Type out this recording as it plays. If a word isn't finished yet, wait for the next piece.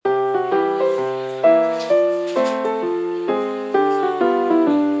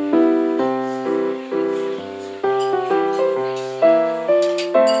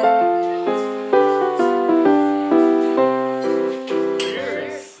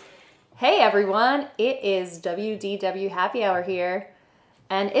Hey everyone, it is WDW Happy Hour here.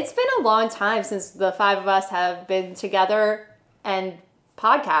 And it's been a long time since the five of us have been together and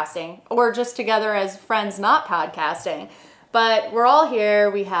podcasting, or just together as friends not podcasting. But we're all here.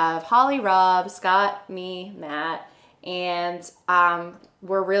 We have Holly, Rob, Scott, me, Matt, and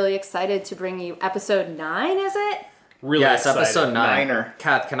we're really excited to bring you episode 9, is it? Really yes, excited. episode 9. Niner.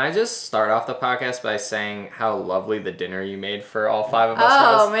 Kath, can I just start off the podcast by saying how lovely the dinner you made for all five of us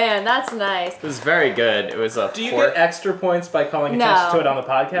Oh was? man, that's nice. It was very good. It was a Do you get extra points by calling No. attention to it on the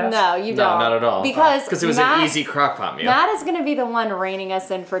podcast? No, you No, don't. not at all. Because it was Matt, an easy crockpot meal. Matt is going to be the one reining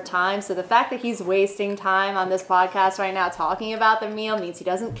us in for time. So the fact that he's wasting time on this podcast right now talking about the meal means he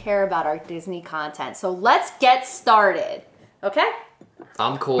doesn't care about our Disney content. So let's get started. Okay?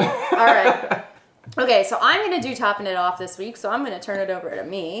 I'm cool. All right. Okay, so I'm going to do topping it off this week. So I'm going to turn it over to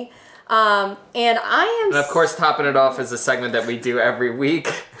me. And I am... And of course, topping it off is a segment that we do every week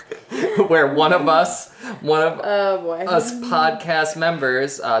where one of us podcast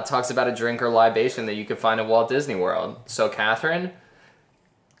members talks about a drink or libation that you can find at Walt Disney World. So, Catherine?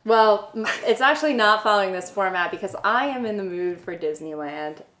 Well, it's actually not following this format because I am in the mood for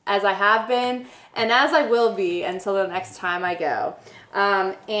Disneyland, as I have been and as I will be until the next time I go.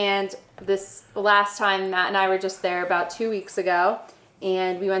 And this last time, Matt and I were just there about 2 weeks ago,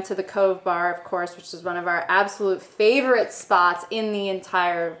 and we went to the Cove Bar, of course, which is one of our absolute favorite spots in the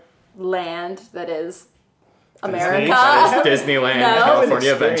entire land that is America. That is Disneyland, No. California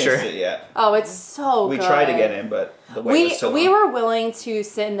I haven't Adventure. experienced it yet. Oh, it's so We good. tried to get in, but the wait was so long. We were willing to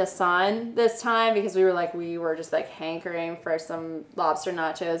sit in the sun this time because we were just like hankering for some lobster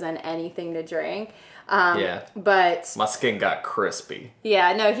nachos and anything to drink. Yeah. But My skin got crispy.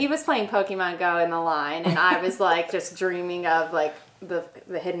 yeah, no, he was playing Pokemon Go in the line, and I was like just dreaming of like the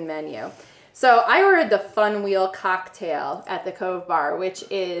hidden menu. So I ordered the Fun Wheel cocktail at the Cove Bar, which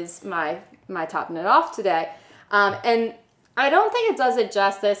is my topping it off today. And I don't think it does it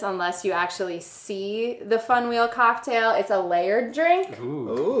justice unless you actually see the Fun Wheel cocktail. It's a layered drink.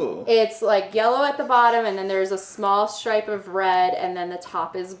 Ooh. It's like yellow at the bottom, and then there's a small stripe of red, and then the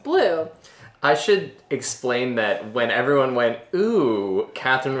top is blue. I should explain that when everyone went, ooh,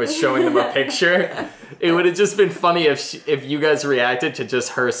 Catherine was showing them a picture, it would have just been funny if you guys reacted to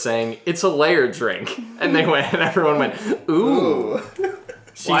just her saying, it's a layered drink. And everyone went, ooh.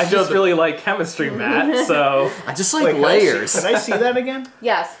 Well, I just really like chemistry, Matt, so... I just like Wait, layers. Can I see that again?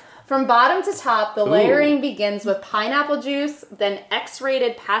 Yes. From bottom to top, the layering begins with pineapple juice, then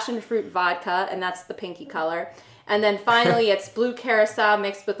X-rated passion fruit vodka, and that's the pinky color. And then finally, it's blue curacao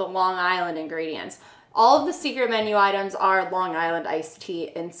mixed with the Long Island ingredients. All of the secret menu items are Long Island iced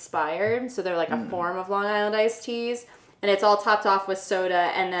tea inspired. So they're like a form of Long Island iced teas. And it's all topped off with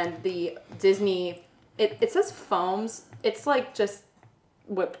soda. And then the Disney, it says foams. It's like just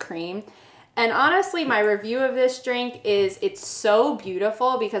whipped cream. And honestly, my review of this drink is it's so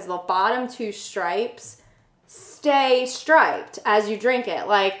beautiful because the bottom two stripes stay striped as you drink it.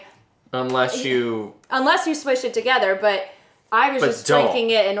 Like, Unless you swish it together, but I was just don't.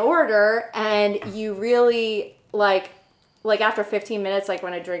 drinking it in order, and you really like after 15 minutes, like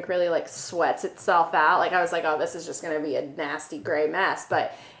when a drink really like sweats itself out, like I was like, oh, this is just gonna be a nasty gray mess,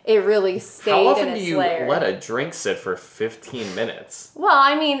 but it really stayed How often in its do you layer. let a drink sit for 15 minutes? Well, I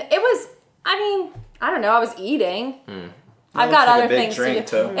don't know, I was eating. I've got looks like a other big things drink,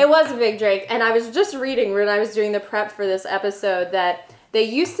 to do. too. It was a big drink, and I was just reading when I was doing the prep for this episode that they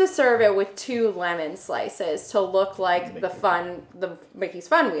used to serve it with 2 lemon slices to look like the Mickey's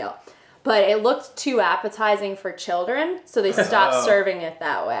Fun Wheel. But it looked too appetizing for children, so they stopped serving it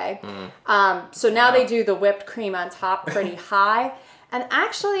that way. So now they do the whipped cream on top pretty high. And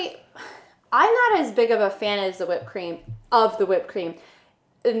actually, I'm not as big of a fan as the whipped cream.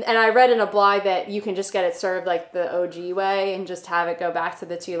 And I read in a blog that you can just get it served like the OG way and just have it go back to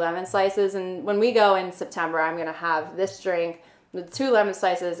the 2 lemon slices. And when we go in September, I'm going to have this drink with 2 lemon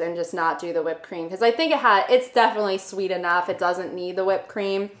slices and just not do the whipped cream. Because I think it's definitely sweet enough. It doesn't need the whipped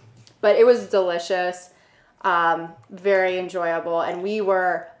cream. But it was delicious. Very enjoyable. And we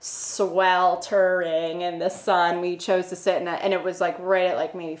were sweltering in the sun. We chose to sit in it. And it was like right at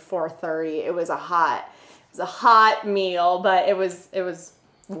like maybe 4:30. It was a hot meal, but it was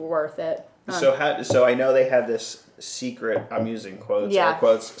worth it. So I know they had this secret, I'm using quotes, Yeah. air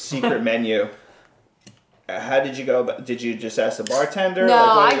quotes, secret menu. How did you go about, did you just ask the bartender? No,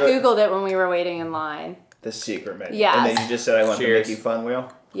 Like, I Googled it when we were waiting in line. The secret menu. Yes. And then you just said, I want Cheers. the Mickey Fun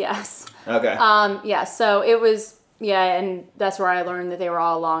Wheel? Yes. Okay. Yeah, so it was, and that's where I learned that they were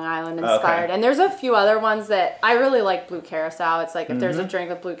all Long Island inspired. Okay. And there's a few other ones that I really like blue curacao. It's like if there's a drink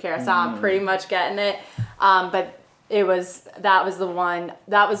with blue curacao, I'm pretty much getting it. But that was the one,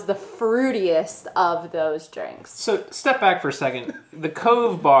 that was the fruitiest of those drinks. So step back for a second. The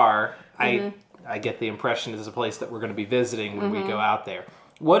Cove Bar, I get the impression is a place that we're going to be visiting when we go out there.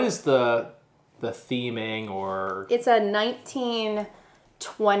 What is the theming or? It's a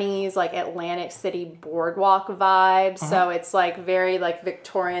 1920s like Atlantic City boardwalk vibe. So it's like very like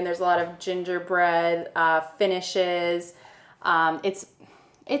Victorian. There's a lot of gingerbread finishes.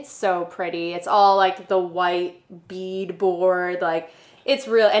 It's so pretty. It's all like the white bead board. Like it's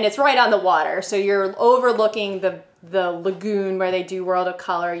real, and it's right on the water. So you're overlooking the lagoon where they do World of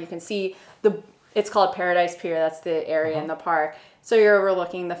Color. You can see it's called Paradise Pier. That's the area in the park. So you're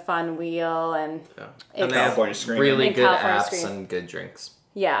overlooking the Fun Wheel and And they have California Scream. really And good California apps Scream. and good drinks.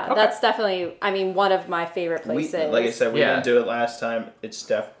 yeah, Okay. that's definitely, I mean, one of my favorite places. Like I said, we Yeah. didn't do it last time. It's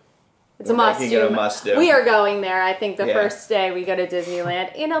it's a we're must making it do. a must do. We are going there. I think the Yeah. first day we go to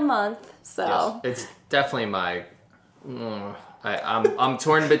Disneyland in a month. So It's definitely my. I'm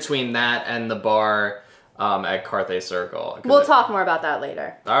torn between that and the bar at Carthay Circle. 'Cause we'll talk more about that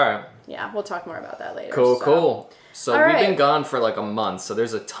later. All right. Yeah, we'll talk more about that later. Cool, so. cool. So All we've been right. gone for like a month, so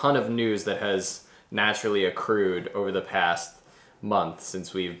there's a ton of news that has naturally accrued over the past month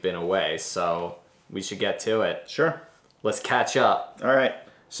since we've been away. So we should get to it. Sure. Let's catch up. All right.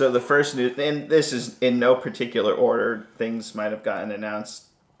 So the first news, and this is in no particular order. Things might have gotten announced,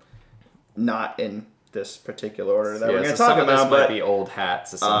 not in this particular order that we're going so to talk some of this about. might But be old hat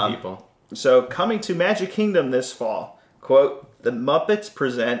to some people. so coming to Magic Kingdom this fall, quote: "The Muppets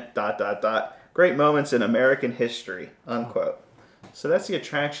present ... great moments in American history," unquote. So that's the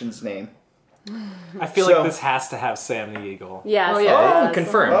attraction's name. I feel So- like this has to have Sam the Eagle. Yes. Oh it yeah, does.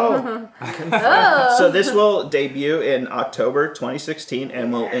 confirm. Oh. So this will debut in October 2016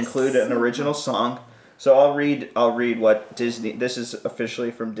 and will include an original song. So I'll read what Disney. This is officially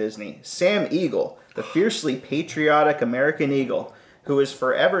from Disney. Sam Eagle, the fiercely patriotic American eagle who is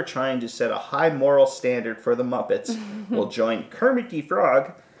forever trying to set a high moral standard for the Muppets, will join Kermit the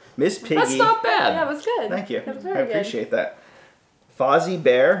Frog, Miss Piggy. That's not bad. Yeah, it was good. Thank you. That was I very good. appreciate that. Fozzie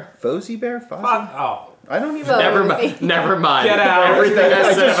Bear, Fozzie Bear, Fozzie. Oh, I don't even. Fo- Never Fozzie. mind. Never mind. Get out. Everything I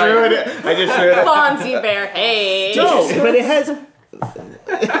I said just about ruined it. I just ruined it. Fonzie Bear. Hey. No, but it has.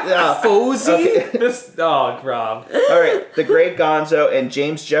 Fozy? this. Oh, Rob. All right, the Great Gonzo and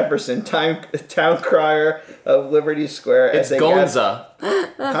James Jefferson, town crier of Liberty Square. It's Gonza.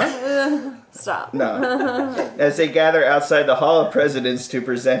 Stop. No, as they gather outside the Hall of Presidents to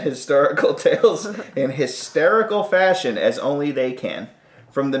present historical tales in hysterical fashion as only they can.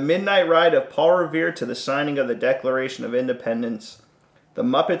 From the midnight ride of Paul Revere to the signing of the Declaration of Independence, the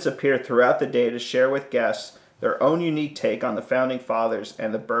Muppets appear throughout the day to share with guests their own unique take on the Founding Fathers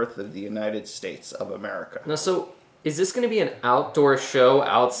and the birth of the United States of America. Now, so is this going to be an outdoor show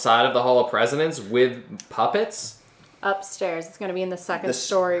outside of the Hall of Presidents with puppets? Upstairs. It's going to be in the second The-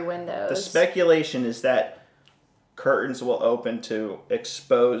 story windows. The speculation is that curtains will open to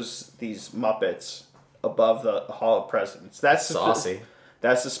expose these Muppets above the Hall of Presidents. That's Saucy.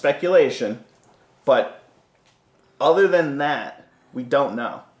 That's the speculation, but other than that, we don't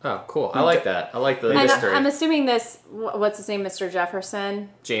know. Oh, cool. I like that. I like the and mystery. I'm assuming this, what's his name, Mr. Jefferson?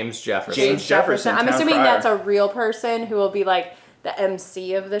 James Jefferson. James Jefferson, I'm town assuming crier. that's a real person who will be like the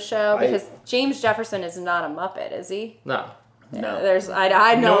MC of the show, because James Jefferson is not a Muppet, is he? No. No.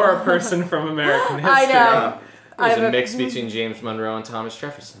 I know. Nor a person from American history. I know. There's I'm a mix between James Monroe and Thomas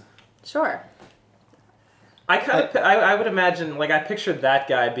Jefferson. Sure. I kind of, I would imagine, like, I pictured that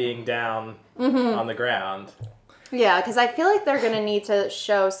guy being down on the ground. Yeah, because I feel like they're going to need to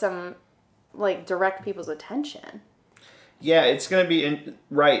show some, like, direct people's attention. Yeah, it's going to be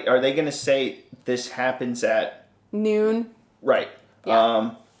right. Are they going to say this happens at Noon. right?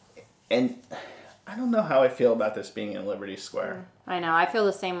 Yeah. And I don't know how I feel about this being in Liberty Square. I know. I feel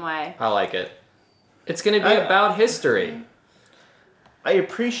the same way. I like it. It's going to be about history. I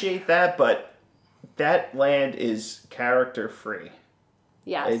appreciate that, but that land is character free.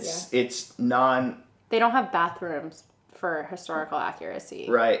 Yes. It's non They don't have bathrooms for historical accuracy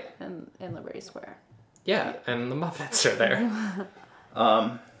right. in Liberty Square. Yeah, and the Muppets are there.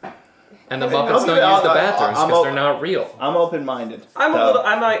 And the I'll Muppets give don't it- use the I'll- bathrooms I'm because o- they're not real. I'm open minded.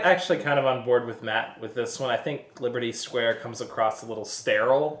 I'm actually kind of on board with Matt with this one. I think Liberty Square comes across a little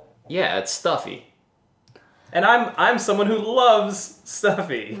sterile. Yeah, it's stuffy. And I'm someone who loves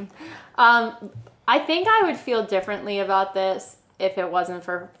stuffy. I think I would feel differently about this if it wasn't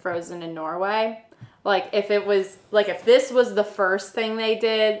for Frozen in Norway. Like, if this was the first thing they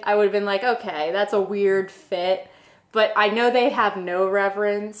did, I would have been like, okay, that's a weird fit. But I know they have no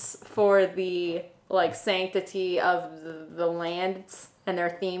reverence for the, like, sanctity of the lands and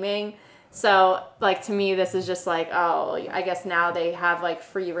their theming. So, like, to me, this is just like, oh, I guess now they have, like,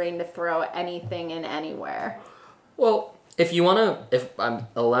 free reign to throw anything in anywhere. Well, if you want to,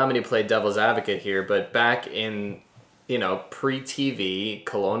 allow me to play devil's advocate here, but back in, pre-TV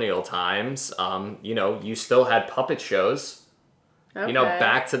colonial times, you still had puppet shows. Okay.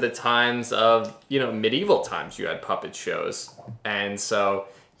 Back to the times of, medieval times, you had puppet shows. And so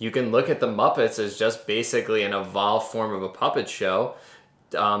you can look at the Muppets as just basically an evolved form of a puppet show,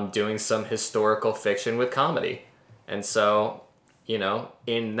 doing some historical fiction with comedy. And so,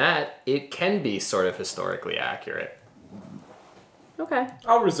 in that, it can be sort of historically accurate. Okay.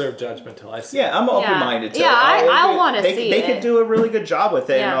 I'll reserve judgment till I see Yeah, I'm open-minded to it. I want to see They it. could do a really good job with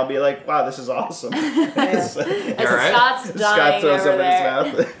it, and Yeah. I'll be like, wow, this is awesome. As All right. Scott's Scott dying throws over up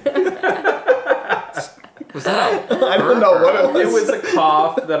there. in his mouth. Was that I don't know what it was. It was a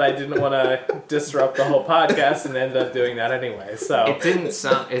cough that I didn't want to disrupt the whole podcast and ended up doing that anyway. So It didn't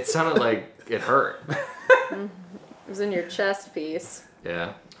sound... It sounded like it hurt. It was in your chest piece.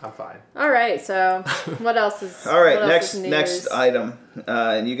 Yeah. I'm fine. All right, so what else is All right, what else is next news? item,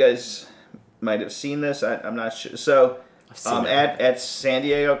 and you guys might have seen this. I'm not sure. So, seen it. at San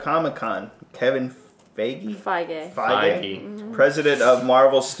Diego Comic-Con, Kevin Feige, Feige. president of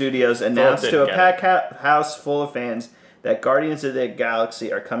Marvel Studios, announced to a didn't packed house full of fans that Guardians of the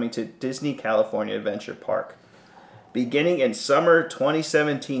Galaxy are coming to Disney California Adventure Park. Beginning in summer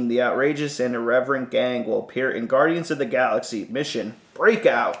 2017, the outrageous and irreverent gang will appear in Guardians of the Galaxy Mission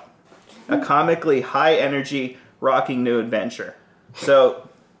Breakout, a comically high-energy, rocking new adventure. So,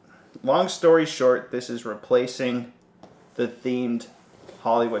 long story short, this is replacing the themed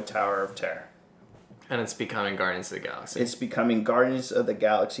Hollywood Tower of Terror. And it's becoming Guardians of the Galaxy. It's becoming Guardians of the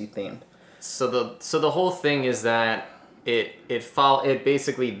Galaxy themed. So the whole thing is that it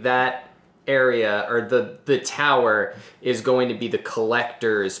basically that area or the tower is going to be the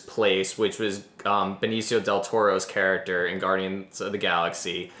collector's place, which was Benicio del Toro's character in Guardians of the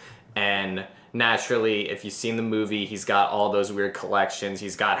Galaxy. And naturally, if you've seen the movie, he's got all those weird collections.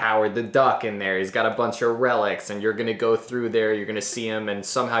 He's got Howard the Duck in there. He's got a bunch of relics, and you're going to go through there, you're going to see him, and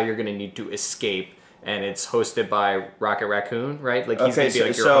somehow you're going to need to escape. And it's hosted by Rocket Raccoon, right? Like he's going to be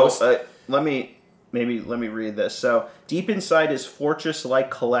like your host. Let me read this. So, deep inside his fortress-like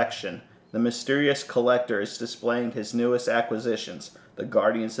collection, the mysterious collector is displaying his newest acquisitions, the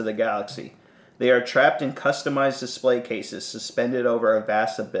Guardians of the Galaxy. They are trapped in customized display cases suspended over a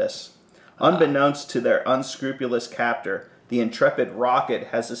vast abyss. Unbeknownst to their unscrupulous captor, the intrepid Rocket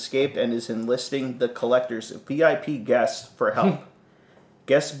has escaped and is enlisting the collector's VIP guests for help.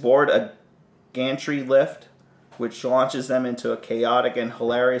 Guests board a gantry lift, which launches them into a chaotic and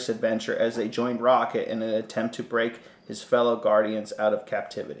hilarious adventure as they join Rocket in an attempt to break his fellow Guardians out of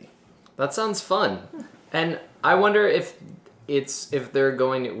captivity. That sounds fun. And I wonder if they're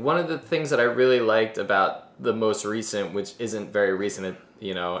going... One of the things that I really liked about the most recent, which isn't very recent,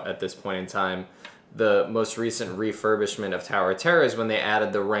 at this point in time, the most recent refurbishment of Tower of Terror is when they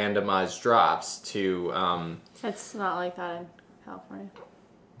added the randomized drops to... It's not like that in California.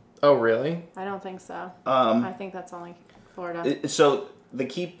 Oh, really? I don't think so. I think that's only Florida. So the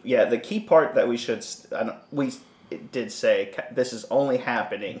key part that we did say this is only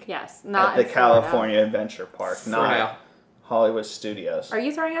happening Yes, not at the in Florida. California Adventure Park, For not now. Hollywood Studios. Are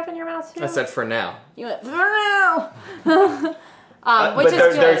you throwing up in your mouth too? I said for now. You went, no! Which But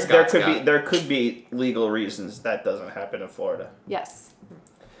is good. there could be legal reasons that doesn't happen in Florida. Yes.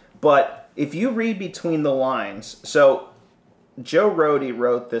 But if you read between the lines, so Joe Rohde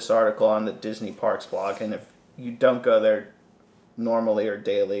wrote this article on the Disney Parks blog, and if you don't go there normally or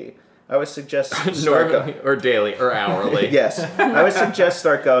daily, I would suggest Normally or daily or hourly. Yes, I would suggest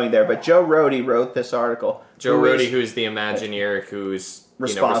start going there. But Joe Rohde wrote this article. Joe Rohde, who's the Imagineer, who's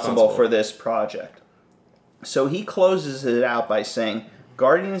responsible for this project. So he closes it out by saying,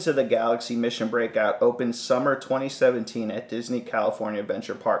 Guardians of the Galaxy Mission Breakout opens summer 2017 at Disney California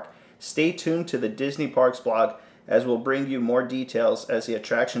Adventure Park. Stay tuned to the Disney Parks blog as we'll bring you more details as the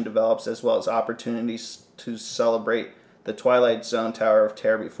attraction develops, as well as opportunities to celebrate the Twilight Zone Tower of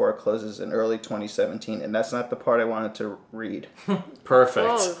Terror before it closes in early 2017. And that's not the part I wanted to read.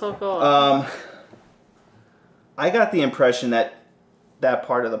 Perfect. Cool. I got the impression that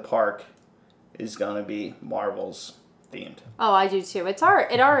part of the park is going to be Marvel's themed. Oh, I do too. It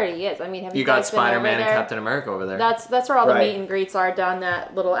already is. I mean, have you You got guys been over Spider-Man and there? Captain America over there. That's where all the Right. meet and greets are, down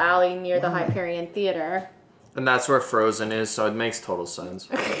that little alley near the Hyperion Theater. And that's where Frozen is, so it makes total sense.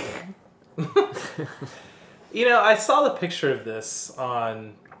 I saw the picture of this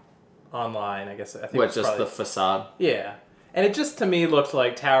online. I guess I think What, it's just probably, the facade? yeah, and it just to me looked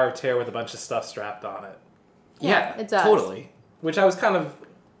like Tower of Terror with a bunch of stuff strapped on it, Yeah, it does. Totally. which I was kind of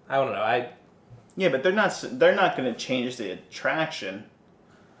I don't know. Yeah, but they're not going to change the attraction.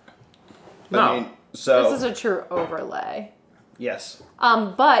 No. So This is a true overlay. yes.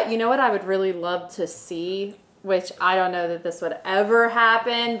 But you know what I would really love to see, which I don't know that this would ever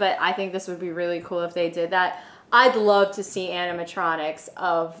happen, but I think this would be really cool if they did that. I'd love to see animatronics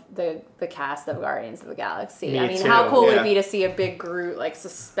of the cast of Guardians of the Galaxy. Me I mean, too. how cool would Yeah. it be to see a big Groot like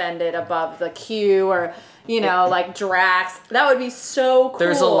suspended above the queue, or like Drax? That would be so cool.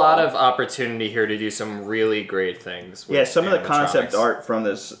 There's a lot of opportunity here to do some really great things. With Yeah, some of the concept animatronics. art from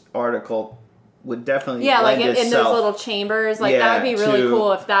this article would definitely like lend in those itself. little chambers. Like Yeah, that would be really to-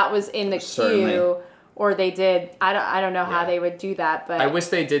 cool if that was in the certainly. queue, or they did. I don't know how Yeah. they would do that, but I wish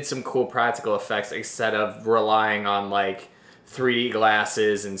they did some cool practical effects instead of relying on like 3D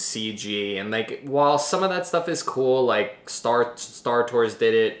glasses and CG. And like, while some of that stuff is cool, like Star Tours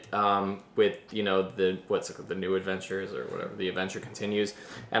did it with the New Adventures or whatever, the Adventure Continues,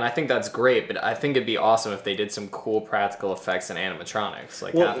 and I think that's great. But I think it'd be awesome if they did some cool practical effects and animatronics,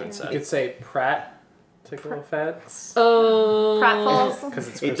 like Catherine You said. could say practical effects. pratfalls. Because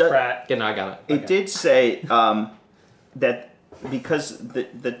it's It Chris does- Pratt. Yeah, no, I got it. It did say that because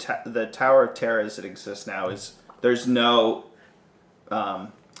the Tower of Terror as it exists now there's no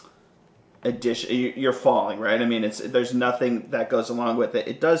addition. You're falling, right? I mean, there's nothing that goes along with it.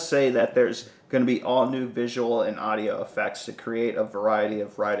 It does say that there's going to be all new visual and audio effects to create a variety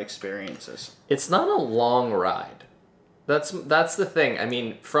of ride experiences. It's not a long ride. That's the thing. I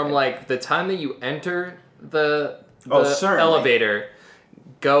mean, from like the time that you enter the Certainly. elevator,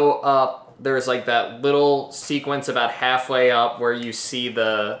 go up, there's like that little sequence about halfway up where you see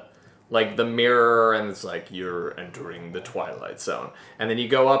the mirror, and it's like you're entering the Twilight Zone. And then you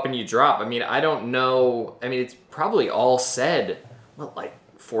go up and you drop. I mean, I don't know. I mean, it's probably all said, like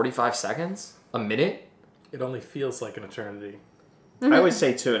 45 seconds? A minute? It only feels like an eternity. I would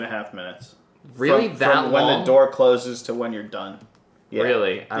say 2.5 minutes. Really? that from when long? the door closes to when you're done. Yeah.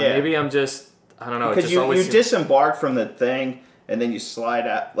 Really? Yeah. Maybe I'm just, I don't know. It Because just you always disembark from the thing and then you slide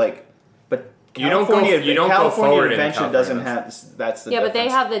out but You don't go California forward in Adventure California doesn't Adventure. have that's the Yeah, but they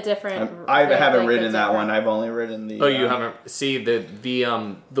difference. have the different. I the- haven't like, ridden the that different- one. I've only ridden the. Oh, you haven't? See, the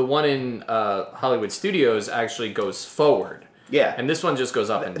one in Hollywood Studios actually goes forward, Yeah, and this one just goes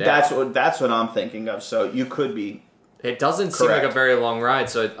up and down. that's what I'm thinking of. So you could be. It doesn't seem like a Correct. very long ride,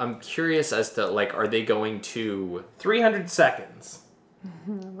 so I'm curious as to like, are they going to 300 seconds.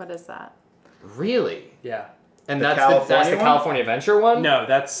 What is that? really? Yeah. And The that's California the one? California Adventure one. No,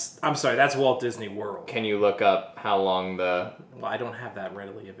 I'm sorry, that's Walt Disney World. Can you look up how long the? Well, I don't have that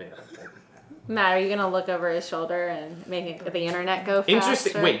readily available. Matt, are you gonna look over his shoulder and make the internet go faster?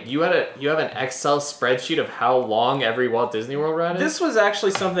 Interesting. Wait, you have an Excel spreadsheet of how long every Walt Disney World ride is? This was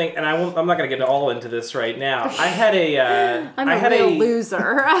actually something, and I'm not going to get all into this right now. I had a. I'm I a had real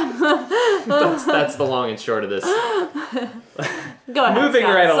loser. That's the long and short of this. Go ahead. Moving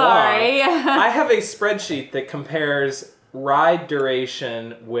Scott. right along. Sorry. I have a spreadsheet that compares ride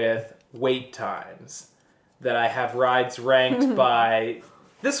duration with wait times. That I have rides ranked by.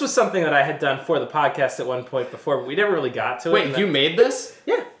 This was something that I had done for the podcast at one point before, but we never really got to it. Wait, and you then- made this?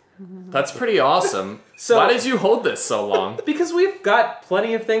 Yeah. That's pretty awesome. So- Why did you hold this so long? Because we've got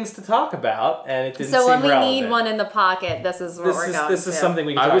plenty of things to talk about, and it didn't So seem when we relevant. need one in the pocket, this is what we're going This is to. something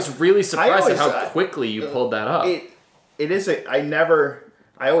we can I talk was really surprised at always- how quickly you pulled that up. It is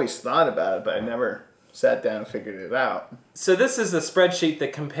I always thought about it, but I never sat down and figured it out. So this is a spreadsheet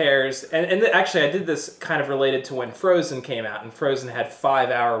that compares, and actually I did this kind of related to when Frozen came out, and Frozen had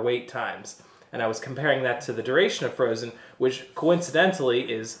 5-hour wait times. And I was comparing that to the duration of Frozen, which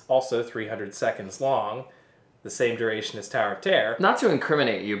coincidentally is also 300 seconds long, the same duration as Tower of Terror. Not to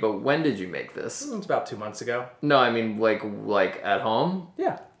incriminate you, but when did you make this? It was about 2 months ago. No, I mean at home.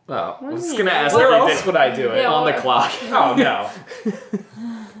 Yeah. Oh, I was do you gonna mean? ask Where if you else did would I do it? Yeah. on the clock. Oh, no.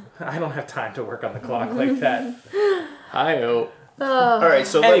 I don't have time to work on the clock like that. Hi-oh. All right,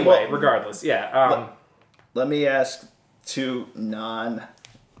 so Anyway, regardless, yeah. let me ask two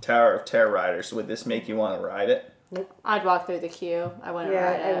non-Tower of Terror riders. Would this make you want to ride it? I'd walk through the queue. I wouldn't Yeah,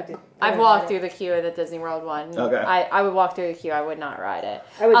 ride I it. would. I've walked through the queue at the Disney World one. Okay. I would walk through the queue. I would not ride it.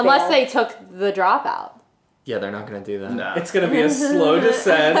 I would Unless bail. they took the dropout. Yeah, they're not gonna do that. No. It's going to be a slow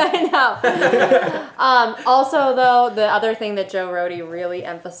descent. I know. Also, though, the other thing that Joe Rohde really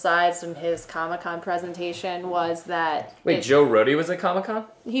emphasized in his Comic-Con presentation was that Wait, Joe Rohde was at Comic-Con?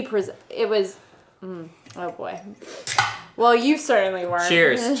 it was. Oh boy. Well, you certainly weren't.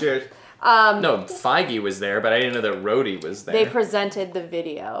 Cheers. Cheers. No, Feige was there, but I didn't know that Rohde was there. They presented the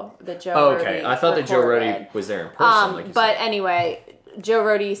video that Joe. Oh, okay. Rohde I thought that Joe recorded. Rohde was there in person. Like you But said. anyway, Joe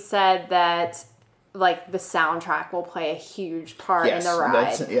Rohde said that like the soundtrack will play a huge part Yes, in the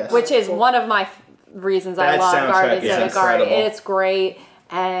ride, yes. which is one of my reasons I That love soundtrack Guardians is of the Galaxy. incredible. It's great,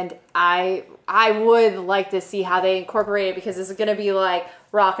 and I would like to see how they incorporate it, because it's going to be like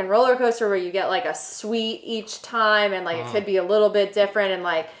Rock and Roller Coaster where you get like a suite each time, and like it could be a little bit different, and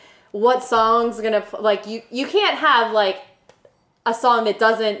like what song's going to like you can't have like a song that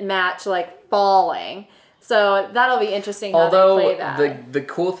doesn't match like Falling. So that'll be interesting how they play that. the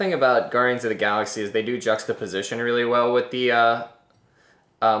cool thing about Guardians of the Galaxy is they do juxtaposition really well with the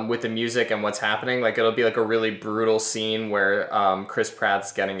music and what's happening. Like it'll be like a really brutal scene where Chris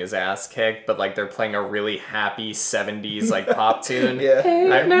Pratt's getting his ass kicked, but like they're playing a really happy 70s like pop tune. Yeah.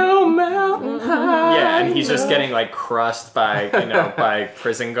 Like, no mountain high. Yeah, and he's just getting like crushed by by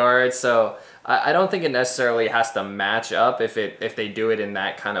prison guards. So I don't think it necessarily has to match up if they do it in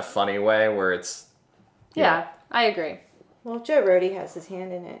that kind of funny way where it's Yeah, I agree. Well, if Joe Rohde has his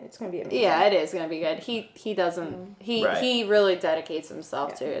hand in it, it's going to be amazing. Yeah, it is going to be good. He doesn't he really dedicates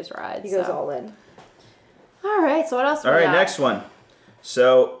himself to his rides. He goes all in. All right, so what else? All right, next one.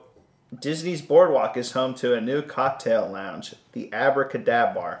 So, Disney's Boardwalk is home to a new cocktail lounge, the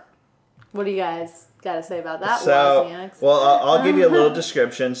Abracadabra. What do you guys got to say about that? So, Wozniaks? well, I'll give you a little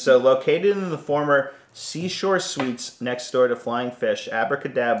description. So, located in the former Seashore Suites next door to Flying Fish,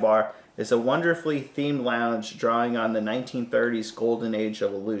 Abracadabra is a wonderfully themed lounge drawing on the 1930s golden age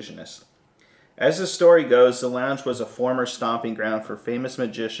of illusionists. As the story goes, the lounge was a former stomping ground for famous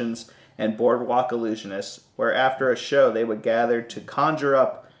magicians and boardwalk illusionists, where after a show they would gather to conjure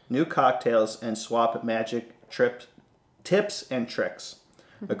up new cocktails and swap magic tips and tricks.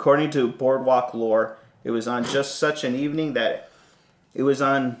 According to boardwalk lore, it was on just such an evening that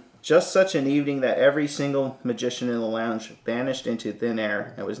every single magician in the lounge vanished into thin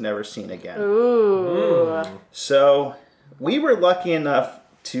air and was never seen again. Ooh. So we were lucky enough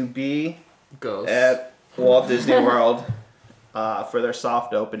to be Ghosts. at Walt Disney World for their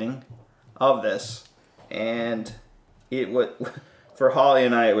soft opening of this, and it would for Holly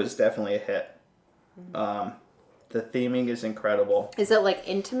and I, it was definitely a hit. The theming is incredible. Is it like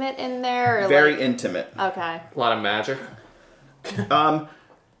intimate in there? Or Very like... intimate. Okay. A lot of magic.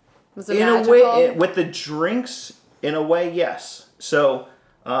 Was it In magical? a way, with the drinks, in a way, yes. So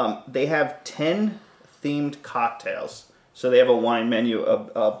they have 10 themed cocktails. So they have a wine menu,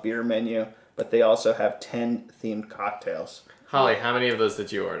 a beer menu, but they also have 10 themed cocktails. Holly, how many of those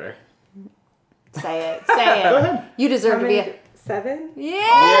did you order? Say it. Say it. Go ahead. You deserve to be a... 7? Yeah!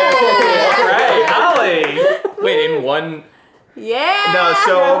 Right, Holly. Wait, in one... Yeah! No,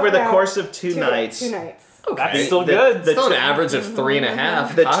 so No, over the no. course of two nights, 2 nights. That's still good. the Still an two- average of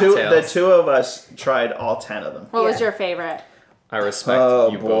 3.5 the cocktails. two of us tried all 10 of them. What was Yeah. your favorite? I respect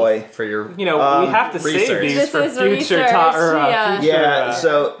Oh, you boy. both for your... We have to save research. these This for is future research, yeah. future, Yeah,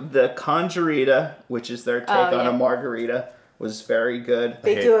 so the Conjurita, which is their take on yeah. a margarita, was very good.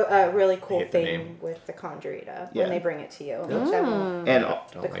 They hate- do a really cool hate the thing name. with the Conjurita Yeah. when they bring it to you. Which I will- And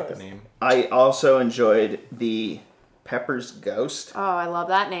Don't like the close. name. I also enjoyed the Pepper's Ghost. Oh, I love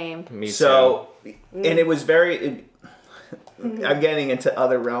that name. Me So, and it was very. I'm getting into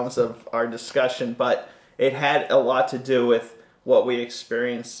other realms of our discussion, but it had a lot to do with what we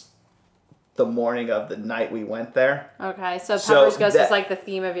experienced the morning of the night we went there. Okay, so So Pepper's Ghost that- is like the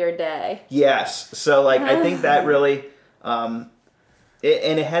theme of your day. Yes, so like I think that really, and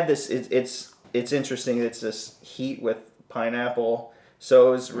it had this. It's interesting. It's this heat with pineapple, so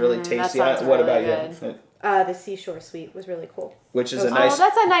it was really that tasty. sounds What really about good. you? The Seashore Suite was really cool. Which is a Oh, nice. Oh,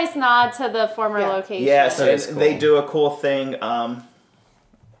 that's a nice nod to the former Yeah. location. Yes, That and is cool. they do a cool thing.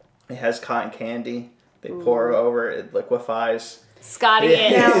 It has cotton candy. They pour it over. It liquefies. Scotty,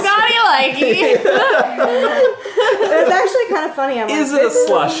 Yeah. Scotty likey. It's actually kind of funny. I'm like, Is it a this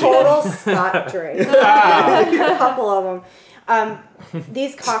slushie? is a total Scott drink. A couple of them.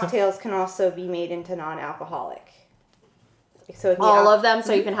 These cocktails can also be made into non-alcoholic. So All of them,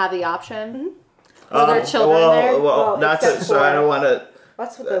 so you can have the option. Are there children well, there? Well, Well, not to, except so I for- don't want to.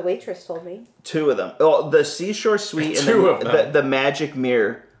 That's what the waitress told me. 2 of them. Oh, the Seashore Suite and Two of them. the Magic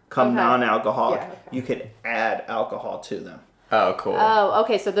Mirror come Okay. non-alcoholic. Yeah, okay. You could add alcohol to them. Oh, cool. Oh,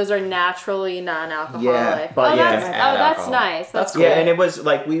 okay, so those are naturally non-alcoholic. Yeah, but oh, yeah, that's, add oh, that's alcohol. nice. That's Cool. Yeah, and it was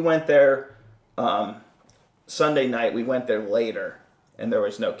like we went there Sunday night. We went there later, and there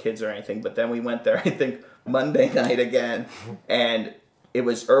was no kids or anything. But then we went there, I think, Monday night again, and it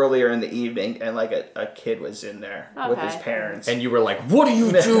was earlier in the evening, and like a kid was in there with his Okay. parents. And you were like, what are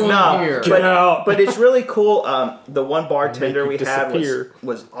you doing here? But it's really cool. The one bartender we Make you had disappear.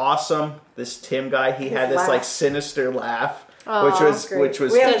 was awesome. This Tim guy, he had this laugh. like sinister laugh, Aw, great. which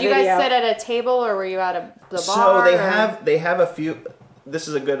was. We have Did you guys video. sit at a table or were you at the bar? So or- they have a few. this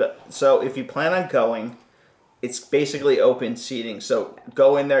is a good. So if you plan on going, it's basically open seating. So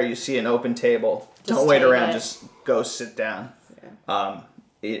go in there, you see an open table. Don't wait around. Just go sit down. Yeah.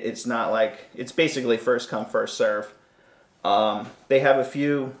 It's not like it's basically first come first serve. They have a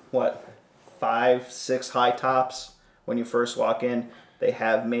few 5, 6 high tops when you first walk in. They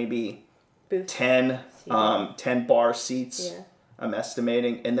have maybe 10 bar seats. Yeah. I'm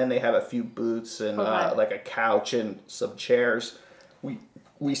estimating, and then they have a few booths and like a couch and some chairs.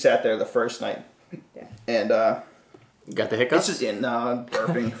 We sat there the first night, and got the hiccups. It's just I'm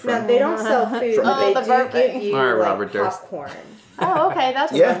burping. No, they don't sell food. But they do give you like popcorn. Oh, okay,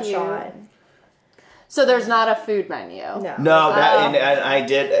 that's cute. So there's not a food menu. No, and I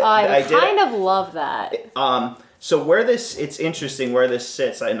did. I kind of love that. So it's interesting where this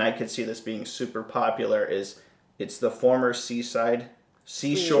sits, and I could see this being super popular. It's the former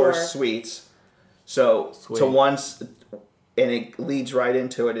Seashore Suites. So to once, and it leads right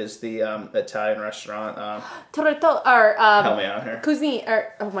into it is the Italian restaurant. Help me out here. Cuisine,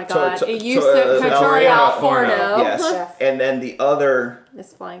 oh my god, it used to Trattoria al Forno. Yes, and then the other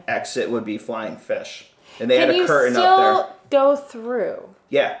exit would be Flying Fish, and they had a curtain up there. Can you still go through?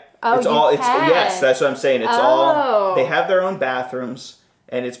 Yeah. Oh, Yes, that's what I'm saying. It's all. They have their own bathrooms,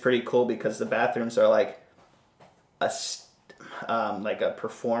 and it's pretty cool because the bathrooms are like a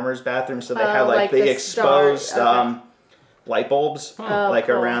performer's bathroom, so they have like the exposed light bulbs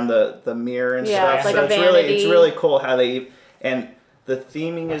around the mirror and stuff. Like so it's really cool how they and the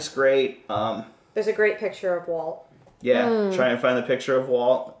theming is great. There's a great picture of Walt. Yeah, try and find the picture of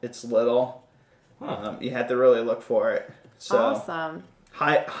Walt. It's little. You have to really look for it. So awesome.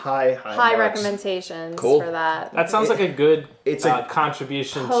 High recommendations for that. That sounds like a good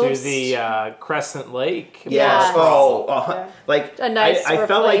contribution to the Crescent Lake. Yes. Like a nice I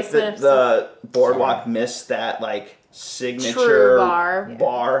felt like the boardwalk missed that like signature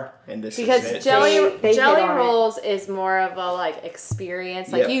bar, and this because is it. Jelly Rolls is more of a like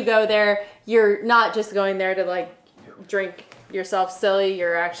experience. Like you go there, you're not just going there to like drink yourself silly.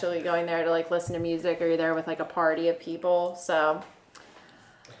 You're actually going there to like listen to music, or you're there with like a party of people. So.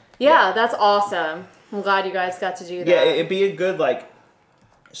 Yeah, that's awesome. I'm glad you guys got to do that. Yeah, it'd be a good, like,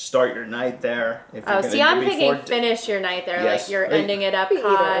 start your night there. If you're I'm thinking finish your night there. Yes. Like, you're ending at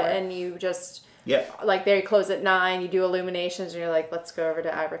Epcot, and you just, like, there you close at 9, you do illuminations, and you're like, let's go over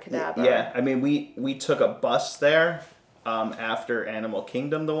to Abracadabra. Yeah, I mean, we took a bus there after Animal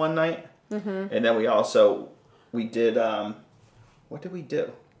Kingdom the one night. Mm-hmm. And then we did, what did we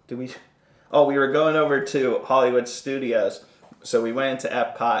do? We were going over to Hollywood Studios. So we went into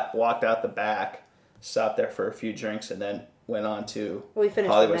Epcot, walked out the back, stopped there for a few drinks, and then went on to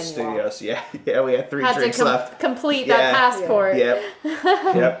Hollywood Studios. Yeah, we had 3 drinks left. Complete that passport. Yeah.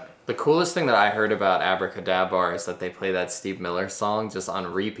 Yep. The coolest thing that I heard about Abracadabra is that they play that Steve Miller song just on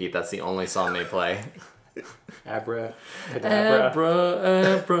repeat. That's the only song they play. Abracadabra.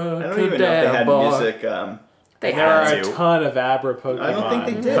 Abracadabra. I don't even know if they had music. There are a ton of Abra Pokemon. I don't think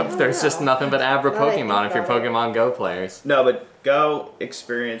they did. There's just nothing but Abra Pokemon if you're Pokemon Go players. No, but go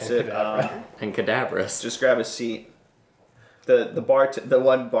experience it. And Kadabras. Just grab a seat. The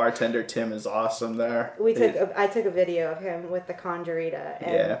one bartender, Tim, is awesome there. I took a video of him with the Conjurita,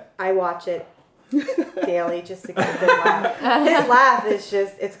 and I watch it daily just to get a good laugh. His laugh is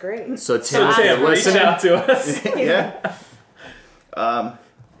it's great. So Tim, listen out to us. Yeah.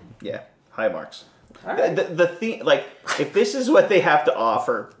 High marks. Right. The theme, like, if this is what they have to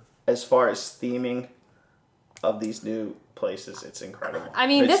offer as far as theming of these new places, it's incredible. I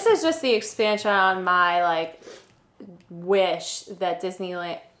mean, this is just the expansion on my like wish that Disney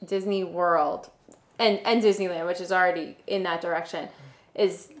World, and Disneyland, which is already in that direction,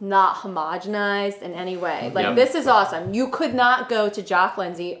 is not homogenized in any way. Like, this is awesome. You could not go to Jock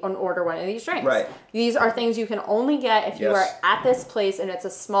Lindsay and order one of these drinks. Right. These are things you can only get if you are at this place, and it's a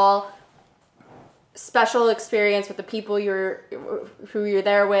small special experience with the people who you're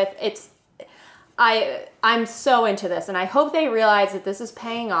there with. I'm so into this, and I hope they realize that this is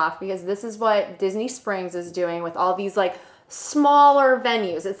paying off, because this is what Disney Springs is doing with all these like smaller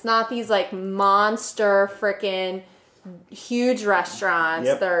venues. It's not these like monster freaking huge restaurants.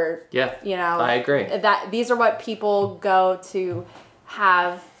 They're I agree. That these are what people go to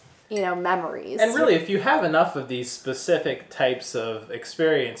have, memories. And really, if you have enough of these specific types of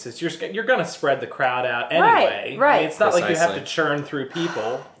experiences, you're going to spread the crowd out anyway. Right. I mean, it's not like you have to churn through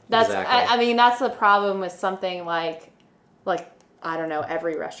people. That's exactly. I mean, that's the problem with something like I don't know,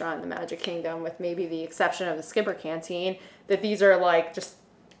 every restaurant in the Magic Kingdom, with maybe the exception of the Skipper Canteen, that these are like just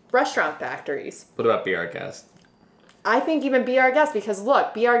restaurant factories. What about Be Our Guest? I think even Be Our Guest, because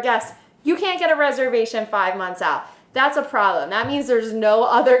look, Be Our Guest, you can't get a reservation 5 months out. that's a problem. That means there's no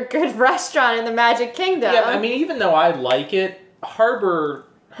other good restaurant in the Magic Kingdom. Yeah, I mean, even though I like it, Harbor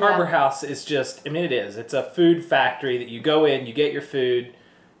Yeah. House is just, I mean, it is. It's a food factory that you go in, you get your food,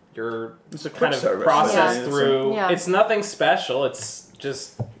 you're It's a quick kind of service. processed Yeah. through. Yeah. It's nothing special. It's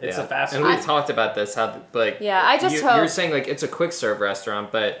just, it's a fast And food. we talked about this, how, like... Yeah, I just hope... You're saying, like, it's a quick serve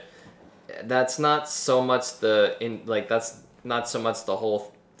restaurant, but that's not so much that's not so much the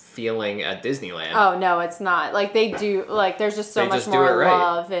whole feeling at Disneyland. Oh no, it's not. Like they do. Like there's just so They much just do more it right.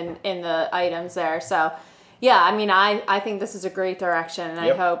 love in the items there. So yeah, I mean, I think this is a great direction, and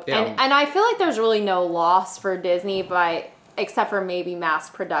Yep. I hope Yeah. and I feel like there's really no loss for Disney except for maybe mass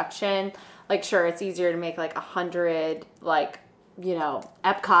production. Like sure, it's easier to make like 100 like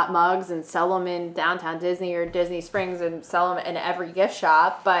Epcot mugs and sell them in downtown Disney or Disney Springs and sell them in every gift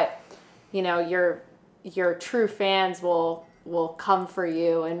shop, but your true fans will come for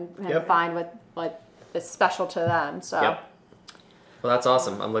you and Yep. find what is special to them. So Yep. Well, that's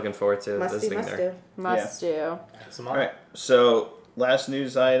awesome. I'm looking forward to Must do, visiting must there. do. must do. All right. So last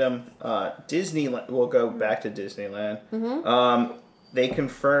news item: Disneyland. We'll go back to Disneyland. They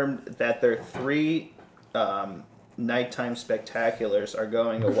confirmed that their 3 nighttime spectaculars are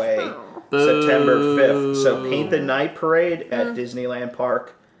going away September 5th. So Paint the Night Parade at Disneyland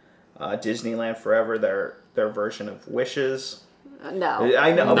Park, Disneyland Forever. Their version of Wishes. No,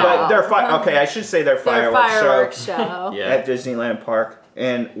 I know, No. but they're okay. I should say their their fireworks fireworks show. show. Yeah. At Disneyland Park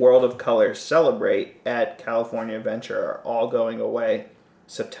and World of Color Celebrate at California Adventure are all going away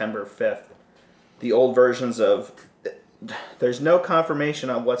September 5th. The old versions of... There's no confirmation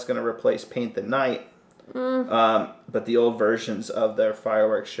on what's going to replace Paint the Night, but the old versions of their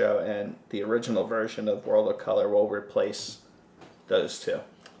fireworks show and the original version of World of Color will replace those two.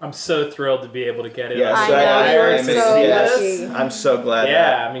 I'm so thrilled to be able to get it. Yes, I know, you're am- so yes, lucky. I'm so glad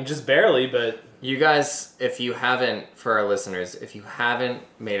Yeah, I mean, just barely, but You guys, if you haven't, for our listeners, if you haven't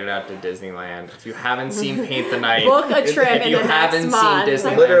made it out to Disneyland, if you haven't seen Paint the Night, Book a trip if in you the haven't next seen month.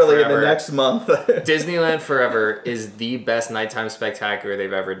 Disneyland Literally in Forever, the next month. Disneyland Forever is the best nighttime spectacular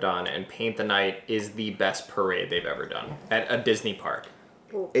they've ever done, and Paint the Night is the best parade they've ever done at a Disney park.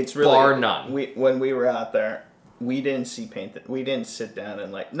 It's really Bar none. When we were out there, we didn't see we didn't sit down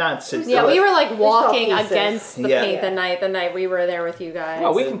and not sit. Yeah, we were like walking pieces. against the Yeah. Paint the night we were there with you guys.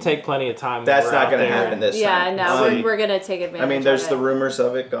 well, we can take plenty of time. when That's we're not out going to there. happen this yeah, time. no, we're gonna take advantage. I mean, there's of the it. rumors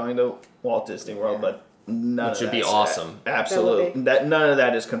of it going to Walt Disney World, but none Which of would be that's- awesome. Absolutely, none of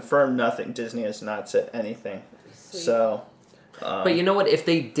that is confirmed. Nothing. Disney has not said anything. So, But you know what? If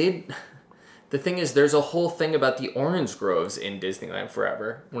they did, the thing is, there's a whole thing about the orange groves in Disneyland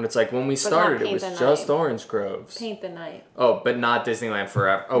Forever. When it's like when we started, it Paint was the just Night. orange groves. Paint the Night, Oh, but not Disneyland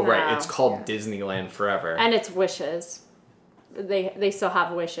Forever. Oh, right. No. It's called Disneyland Forever. and it's Wishes. They still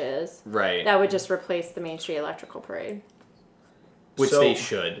have Wishes. Right. That would just replace the Main Street Electrical Parade. Which So- they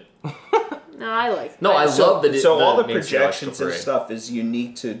should. No, I like. No, I love the so all the Main Street projections Electrical and Parade. stuff is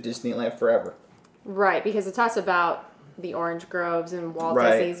unique to Disneyland Forever. Right, because it talks about the orange groves and Walt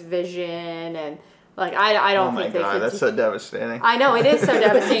Right. Disney's vision, and like I don't Oh my think they god, could. that's so devastating. I know it is so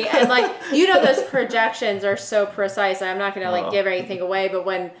devastating, and like those projections are so precise. And I'm not gonna Oh. give anything away, but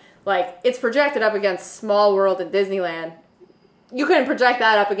when it's projected up against Small World and Disneyland, you couldn't project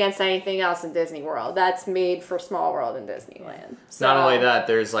that up against anything else in Disney World. That's made for Small World and Disneyland. So, Not only that,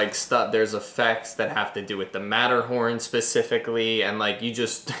 there's there's effects that have to do with the Matterhorn specifically, and you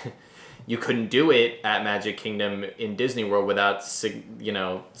just you couldn't do it at Magic Kingdom in Disney World without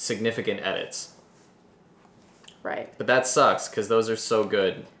significant edits. right? But that sucks because those are so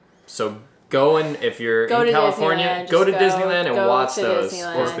good. So if you're Go in to California, Disneyland, go to just Disneyland and go watch to those.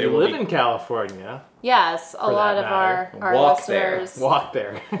 Disneyland. Or They live in California. Yes, a For lot that of matter. our Walk there. listeners. Walk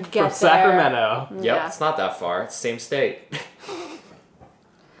there Get from there. Sacramento. Yep, Yeah. it's not that far. It's the same state.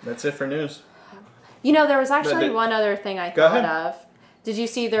 That's it for news. There was actually the- one other thing I Go thought ahead. of. Did you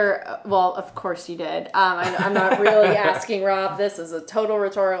see their? Well, of course you did. I'm not really asking Rob. This is a total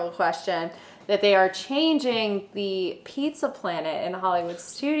rhetorical question. That they are changing the Pizza Planet in Hollywood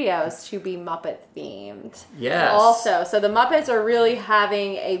Studios to be Muppet themed. Yes. Also, so the Muppets are really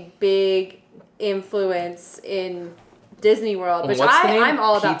having a big influence in Disney World, which What's the name? I'm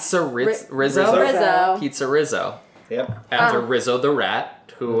all about. Pizza Rizzo? Rizzo. Pizza Rizzo. Yep. After Rizzo the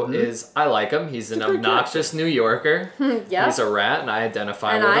Rat, who is, I like him. He's an obnoxious New Yorker. Yep. He's a rat, and I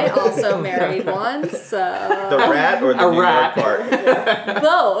identify And with I him. also married one, so The rat or the A New rat. York part?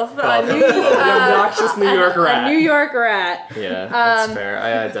 both. Both. Obnoxious New York rat. A New York rat. Yeah, that's fair.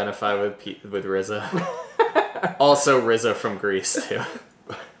 I identify with Rizzo. Also Rizzo from Greece, too.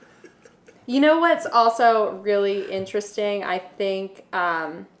 You know what's also really interesting? I think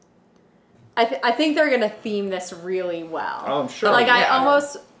I think they're gonna theme this really well. Oh, I'm sure. Like yeah.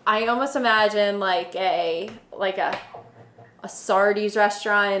 I almost imagine like a Sardi's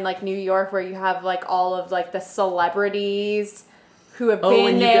restaurant in like New York where you have like all of like the celebrities who have been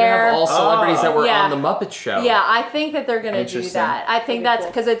and you there. can have all celebrities that were Yeah. on the Muppet Show. Yeah, I think that they're gonna do Interesting. that. I think that's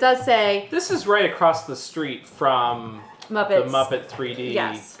because it does say This is right across the street from Muppets. the Muppet 3D.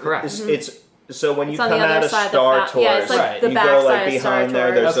 Yes. Correct. It's so when you It's on come the other out of side of the Star fa- yeah, it's Tours, like Right. the you back go side like of Star behind there.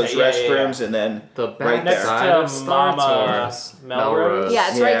 Tours. There's Okay, those yeah, yeah, restrooms, and then The back right Next there. side to of Star Mama Tours. Melrose. Yeah,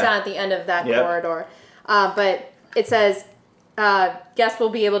 it's right Yeah. down at the end of that Yep. corridor. But it says guests will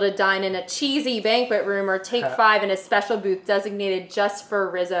be able to dine in a cheesy banquet room or take 5 in a special booth designated just for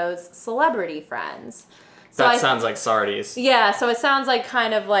Rizzo's celebrity friends. So That sounds like Sardi's. Yeah, so it sounds like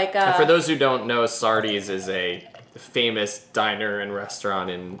kind of like And for those who don't know, Sardi's is a famous diner and restaurant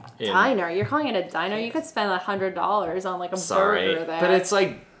in diner. You're calling it a diner? You could spend $100 on like a Sorry, burger there. but it's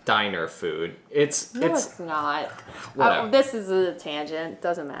like diner food. It's it's not. Whatever. This is a tangent.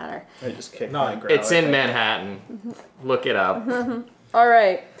 Doesn't matter. I just kicked No, my growl. it's in Manhattan. Look it up. All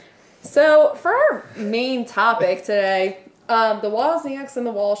right. So for our main topic today, the Wozniaks and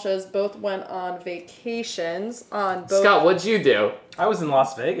the Walshes both went on vacations on both. Scott, what'd you do? I was in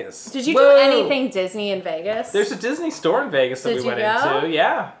Las Vegas. Did you Whoa. do anything Disney in Vegas? There's a Disney store in Vegas that Did we you went go? into.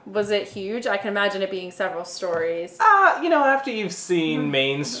 Yeah. Was it huge? I can imagine it being several stories. After you've seen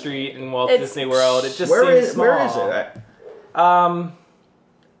Main Street and Walt It's- Disney World, it just Where seems is small. where is it?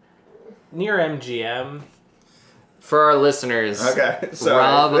 Near MGM. For our listeners, Okay, sorry.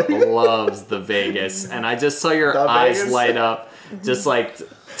 Rob loves the Vegas, and I just saw your The eyes Vegas? light up, just like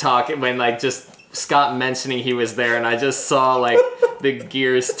talking when like just Scott mentioning he was there, and I just saw like the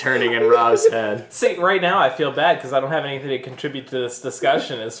gears turning in Rob's head. See, right now I feel bad because I don't have anything to contribute to this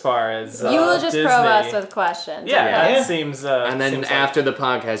discussion as far as You will just Disney. probe us with questions. Yeah, okay? that seems. And then seems like- after the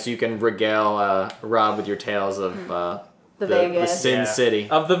podcast, you can regale Rob with your tales of The the Vegas. Sin Yeah. City.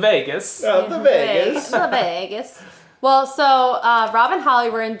 of the Vegas. The Vegas. The Vegas. Well, so Rob and Holly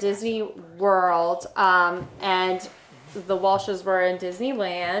were in Disney World, and the Walshes were in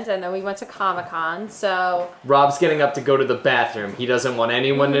Disneyland, and then we went to Comic-Con. So Rob's getting up to go to the bathroom. He doesn't want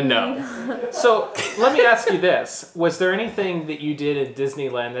anyone to know. So let me ask you this: was there anything that you did in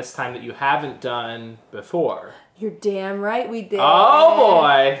Disneyland this time that you haven't done before? you're damn right we did. Oh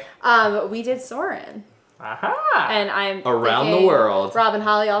boy! We did Soarin'. Aha! And I'm Around the thinking world. Rob and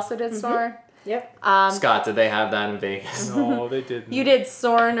Holly also did Soarin'. Yep. Scott, did they have that in Vegas? No, they didn't. You did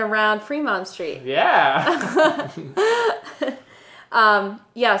Soarin' around Fremont Street. Yeah.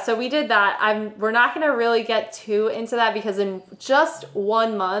 Yeah, so we did that. We're not going to really get too into that because in just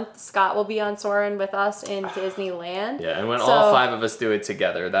 1 month, Scott will be on Soarin' with us in Disneyland. Yeah, and when So all 5 of us do it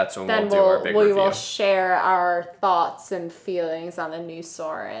together, that's when then we'll do our big we review. will share our thoughts and feelings on the new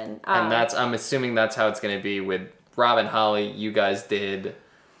Soarin'. And I'm assuming that's how it's going to be with Rob and Holly. You guys did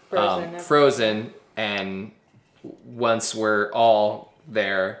Frozen. Frozen, and once we're all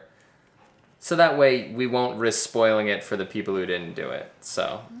there, so that way we won't risk spoiling it for the people who didn't do it.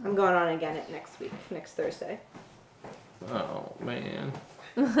 So, I'm going on again next week, next Thursday. oh man,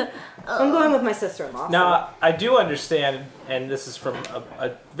 I'm going with my sister-in-law. Now, I do understand, and this is from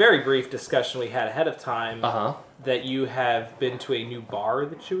a very brief discussion we had ahead of time, that you have been to a new bar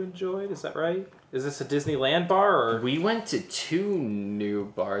that you enjoyed. Is that right? Is this a Disneyland bar or? we went to 2 new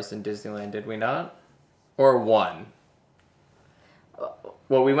bars in Disneyland, did we not? Or 1?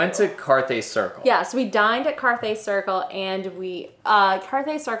 Well, we went to Carthay Circle. Yeah, so we dined at Carthay Circle, and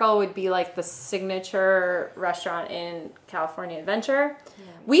Carthay Circle would be like the signature restaurant in California Adventure. Yeah.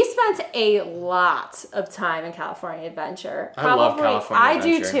 We spent a lot of time in California Adventure. I love California I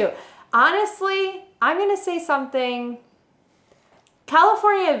Adventure. do too. Honestly, I'm going to say something.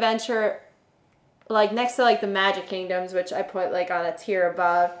 California Adventure, like next to like the Magic Kingdoms, which I put like on a tier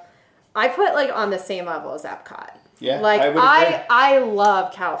above, I put like on the same level as Epcot. Yeah, Like I would agree. I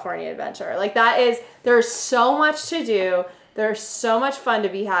love California Adventure. Like there's so much to do. There's so much fun to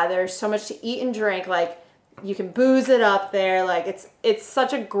be had. There's so much to eat and drink. Like you can booze it up there. Like it's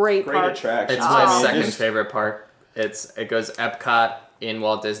such a great park. attraction. It's my second favorite park. It goes Epcot in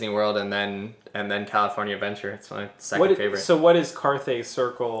Walt Disney World and then California Adventure. It's my second favorite. So what is Carthay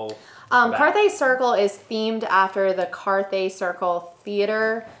Circle? about? Carthay Circle is themed after the Carthay Circle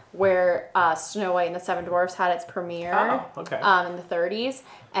Theater, where Snow White and the Seven Dwarfs had its premiere Oh, okay. in the 30s,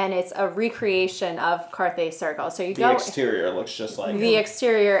 and it's a recreation of Carthay Circle. So you The go exterior looks just like the it.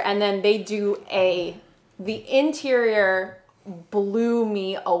 exterior, and then they do the interior blew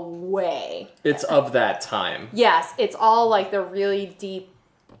me away. It's of that time. Yes, it's all like the really deep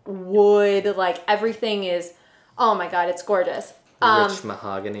wood, like everything is, oh my god, it's gorgeous. Rich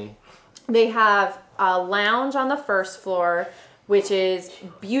mahogany. They have a lounge on the first floor, which is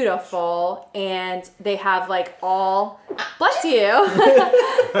beautiful, and they have like all, bless you,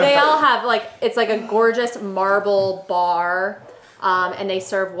 they all have like, it's like a gorgeous marble bar, and they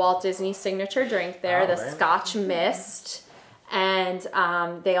serve Walt Disney's signature drink there, the Scotch Mist, and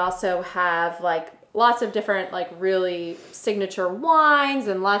they also have like lots of different like really signature wines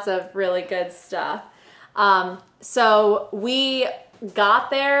and lots of really good stuff. So we got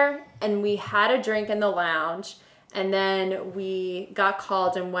there and we had a drink in the lounge, and then we got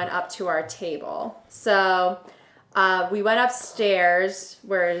called and went up to our table. So we went upstairs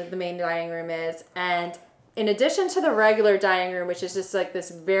where the main dining room is, and in addition to the regular dining room, which is just like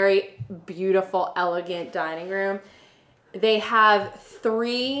this very beautiful, elegant dining room, they have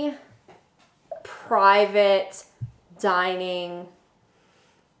 3 private dining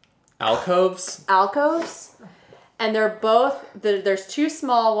Alcoves? And they're both, there's 2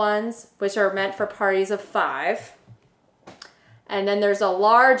 small ones, which are meant for parties of 5. And then there's a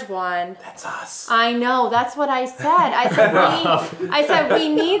large one. That's us. I know, that's what I said. I said we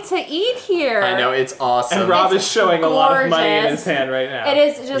need to eat here. I know, it's awesome. And Rob is showing gorgeous. a lot of money in his hand right now. It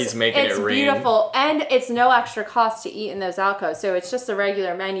is just, He's making it's it rain. beautiful. And it's no extra cost to eat in those alcoves. So it's just a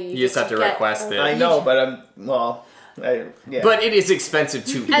regular menu. You just have to request it. I know, but yeah. But it is expensive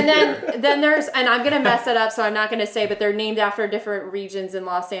to eat And there. then there's, and I'm going to mess it up, so I'm not going to say, but they're named after different regions in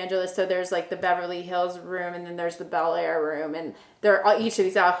Los Angeles. So there's like the Beverly Hills room, and then there's the Bel Air room, and each of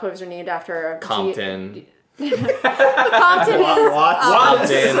these alcoves are named after Compton. Compton is Compton, I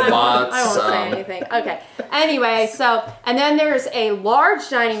Watts. won't say anything. Okay. Anyway, so and then there's a large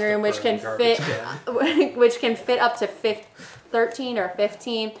dining room which can fit up to 13 or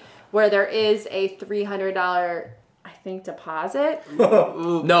 15, where there is a $300 I think deposit.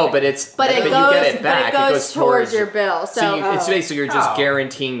 No, but you get it back. But it goes towards your bill. So, it's basically you're just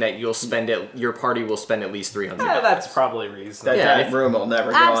guaranteeing that you'll spend it. Your party will spend at least $300. That's probably reasonable. That room will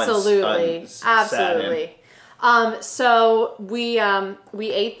never go absolutely. So we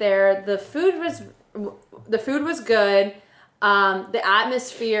ate there. The food was good. The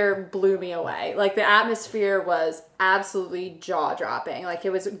atmosphere blew me away. Like the atmosphere was absolutely jaw dropping. Like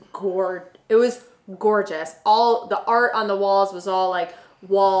it was gorgeous. All the art on the walls was all like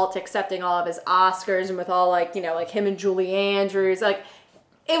Walt accepting all of his Oscars, and with all like, you know, like him and Julie Andrews. Like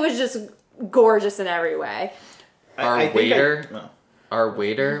it was just gorgeous in every way. Our waiter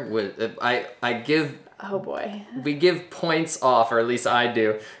was I give. Oh boy. We give points off, or at least I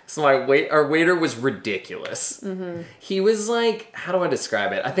do. So our waiter was ridiculous. Mm-hmm. He was like, how do I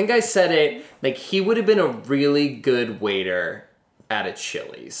describe it? I think I said it like he would have been a really good waiter at a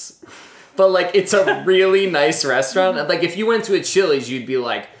Chili's. But like it's a really nice restaurant. Like if you went to a Chili's, you'd be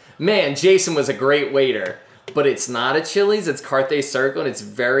like, man, Jason was a great waiter. But it's not a Chili's, it's Carthay Circle, and it's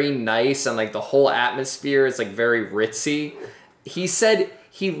very nice, and like the whole atmosphere is like very ritzy. He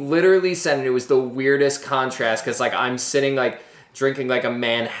literally said, and it was the weirdest contrast, because like I'm sitting like drinking like a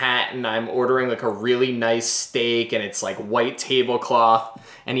Manhattan, I'm ordering like a really nice steak, and it's like white tablecloth,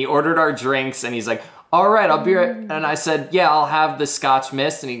 and he ordered our drinks, and he's like, all right, I'll be right, and I said, yeah, I'll have the Scotch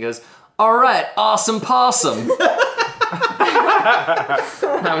Mist, and he goes, all right, awesome possum. And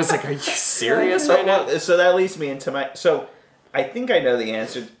I was like, are you serious right now? So that leads me into so I think I know the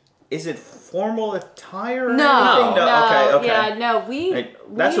answer. Is it formal attire or No. Okay. Yeah, no,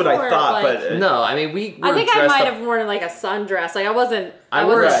 that's we what I were, thought, like, but No, I mean we. I think I dressed might up. have worn like a sundress. Like I wasn't. I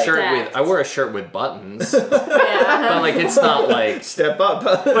wore a wasn't shirt decked. with. I wore a shirt with buttons, Yeah. but like it's not like. step up.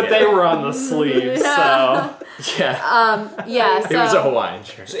 But they were on the sleeves, so... Yeah. Yeah. So, It was a Hawaiian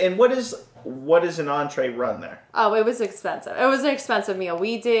shirt. And what is an entree run there? Oh, it was expensive. It was an expensive meal.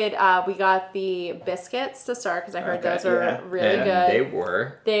 We got the biscuits to start because I heard those are really And good. they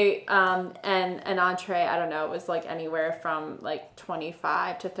were. And an entree, I don't know, it was like anywhere from like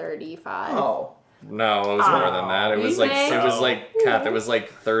 25 to 35. Oh. No, it was more than that. It was You like think? it was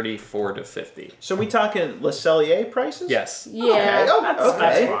like 34 to 50. So we talking Le Cellier prices? Yes. Yeah.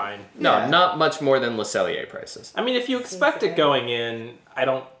 That's fine. No, Yeah. not much more than Le Cellier prices. I mean, if you expect it going in, I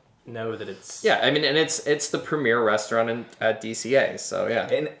don't know that it's... Yeah, I mean, and it's the premier restaurant at DCA, so yeah.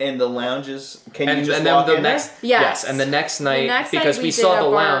 And the lounges, can And you just then walk the in next there? Yes. and the next night, The next because night we did saw a the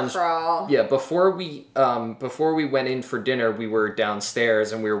bar lounge. crawl. Yeah, before we went in for dinner, we were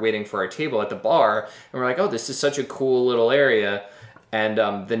downstairs and we were waiting for our table at the bar, and we're like, oh, this is such a cool little area. And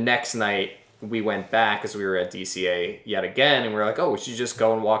the next night we went back as we were at DCA yet again, and we were like, oh, we should just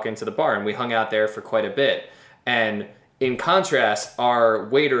go and walk into the bar, and we hung out there for quite a bit. And in contrast, our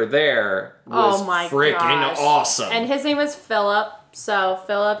waiter there was freaking awesome. And his name was Philip. So,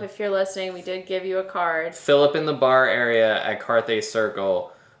 Philip, if you're listening, we did give you a card. Philip in the bar area at Carthay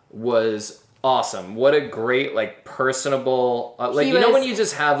Circle was awesome. What a great, like, personable... like, you know when you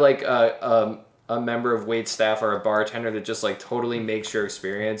just have, like, a member of wait staff or a bartender that just, like, totally makes your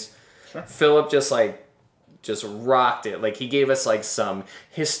experience? Sure. Philip just rocked it. Like, he gave us, like, some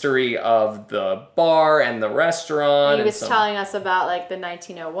history of the bar and the restaurant. He was telling us about, like, the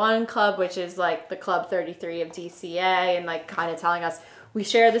 1901 Club, which is, like, the Club 33 of DCA, and, like, kind of telling us, we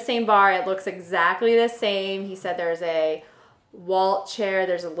share the same bar. It looks exactly the same. He said there's a Walt chair,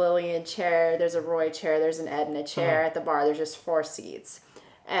 there's a Lillian chair, there's a Roy chair, there's an Edna chair at the bar. There's just 4 seats.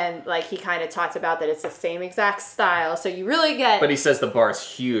 And, like, he kind of talked about that it's the same exact style. So you really get... But he says the bar's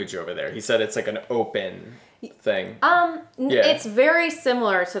huge over there. He said it's, like, an open... thing. It's very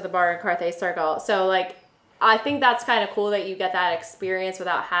similar to the bar in Carthay Circle. So, like, I think that's kind of cool that you get that experience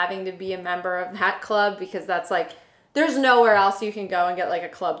without having to be a member of that club, because that's, like, there's nowhere else you can go and get, like, a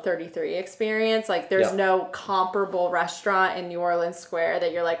Club 33 experience. Like, there's no comparable restaurant in New Orleans Square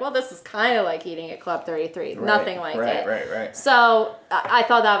that you're like, well, this is kind of like eating at Club 33. Right, nothing like it. Right. So, I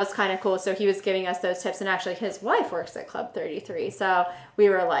thought that was kind of cool. So, he was giving us those tips, and actually his wife works at Club 33. So, we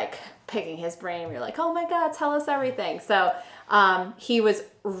were, like, picking his brain. We were like, oh my God, tell us everything. So, he was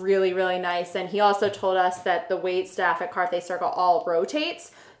really, really nice. And he also told us that the wait staff at Carthay Circle all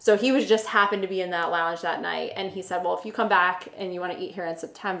rotates. So he was just happened to be in that lounge that night. And he said, well, if you come back and you want to eat here in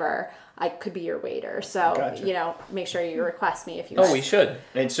September, I could be your waiter. So, Gotcha. You know, make sure you request me if you Oh, we should.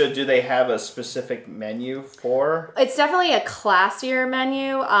 And so do they have a specific menu for? It's definitely a classier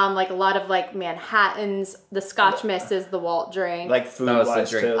menu. Like a lot of like Manhattans. The Scotch Mist is the Walt drink. Like food That was the wise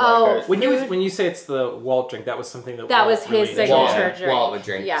drink. too? Oh, Like When you say it's the Walt drink, that was something that that Walt was his really signature Walt- drink. Walt would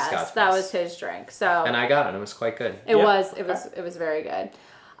drink Yes, Scotch that Mist. was his drink. So And I got it. It was quite good. It was very good.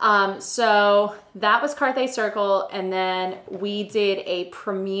 So that was Carthay Circle, and then we did a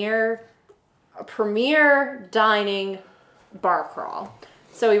premier dining bar crawl.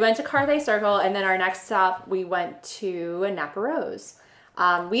 So we went to Carthay Circle, and then our next stop we went to Napa Rose.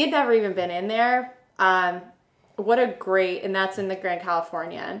 We had never even been in there. What a great, and that's in the Grand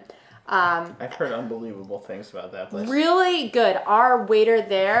Californian. I've heard unbelievable things about that place. Really good. Our waiter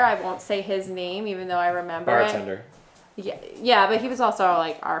there, I won't say his name, even though I remember it. Bartender. Yeah, but he was also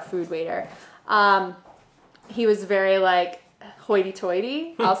like our food waiter. He was very like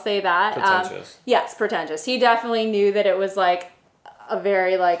hoity-toity. I'll say that. Pretentious. Yes, pretentious. He definitely knew that it was like a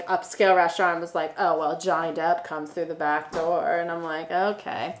very like upscale restaurant. And was like, oh well, Johnny Depp comes through the back door, and I'm like,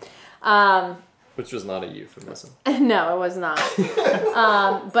 okay. Which was not a euphemism. No, it was not.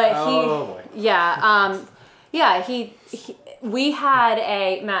 But we had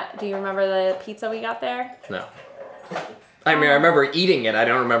a Matt. Do you remember the pizza we got there? No. I mean, I remember eating it. I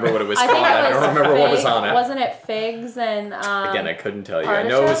don't remember what it was called. think it I don't remember what was on it. Wasn't it figs and Again, I couldn't tell you. I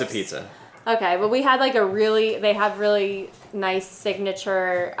know it was a pizza. Okay, but we had like they have really nice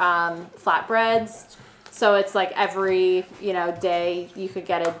signature flatbreads. So it's like every, day you could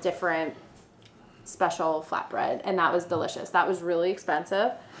get a different special flatbread, and that was delicious. That was really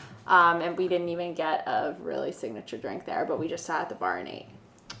expensive. And we didn't even get a really signature drink there, but we just sat at the bar and ate.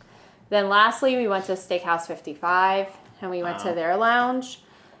 Then lastly, we went to Steakhouse 55, and we went to their lounge.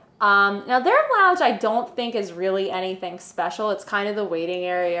 Now, their lounge I don't think is really anything special. It's kind of the waiting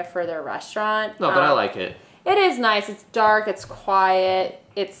area for their restaurant. No, but I like it. It is nice. It's dark. It's quiet.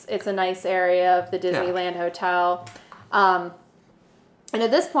 It's a nice area of the Disneyland Hotel. And at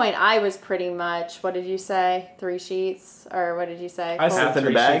this point, I was pretty much, what did you say? 3 sheets? Or what did you say? I said Half in the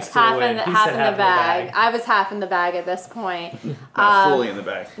 3 bag? sheets to half win. in He the said bag. I was half in the bag at this point. Not fully in the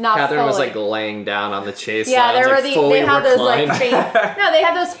bag. Not Catherine was fully. like laying down on the chase Yeah, lounge, there were like fully they had those like reclined. they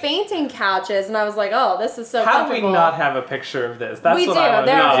had those fainting couches, and I was like, oh, this is so How do we comfortable. not have a picture of this? That's We what do. I want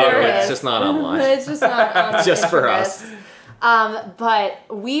to There know. it It's is. just not online. It's just not on Just for us. But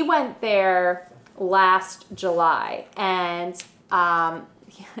we went there last July, and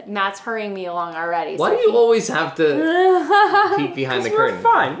Matt's hurrying me along already. Why so do you always have to peek behind the We're curtain?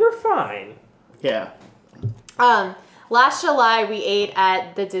 fine. We're fine. Yeah. Last July, we ate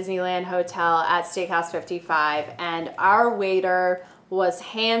at the Disneyland Hotel at Steakhouse 55, and our waiter was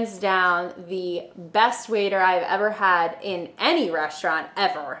hands down the best waiter I've ever had in any restaurant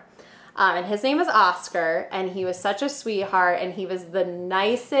ever. And his name was Oscar, and he was such a sweetheart, and he was the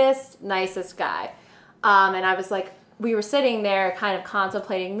nicest guy. And I was like, we were sitting there kind of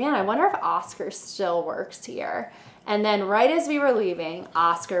contemplating, man, I wonder if Oscar still works here. And then right as we were leaving,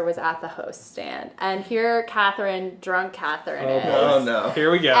 Oscar was at the host stand. And here drunk Catherine is. Oh no. Here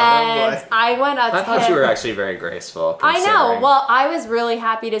we go. And boy. I went up to I thought him. you were actually very graceful. I know. considering. Well, I was really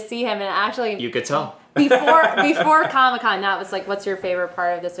happy to see him, and actually, You could tell. before Comic-Con, that was like, what's your favorite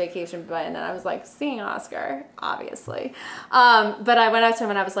part of this vacation? And then I was like, seeing Oscar, obviously. But I went up to him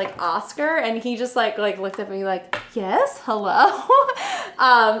and I was like, Oscar? And he just like looked at me like, yes, hello.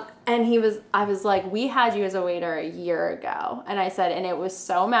 And I was like, we had you as a waiter a year ago. And I said, and it was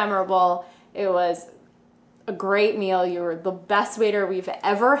so memorable. It was a great meal. You were the best waiter we've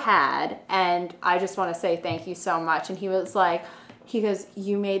ever had. And I just want to say thank you so much. And he goes,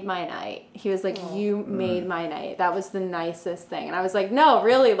 you made my night. He was like, you made my night. That was the nicest thing. And I was like, no,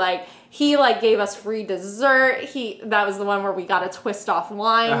 really, like, he like gave us free dessert. That was the one where we got a twist off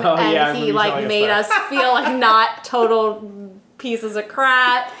lime. And he like made us feel like not total pieces of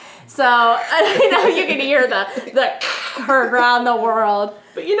crap. So I know you can hear the heard around the world.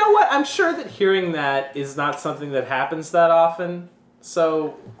 But you know what? I'm sure that hearing that is not something that happens that often.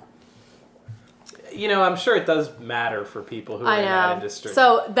 So, you know, I'm sure it does matter for people who are in that industry.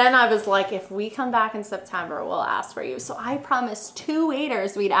 So then I was like, if we come back in September, we'll ask for you. So I promised 2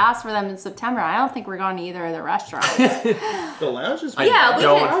 waiters we'd ask for them in September. I don't think we're going to either of the restaurants. The lounges? I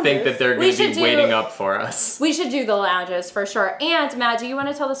don't think that they're going to be waiting up for us. We should do the lounges for sure. And Matt, do you want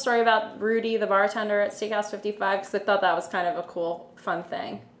to tell the story about Rudy, the bartender at Steakhouse 55? Because I thought that was kind of a cool, fun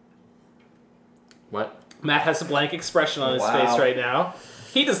thing. What? Matt has a blank expression on his face right now.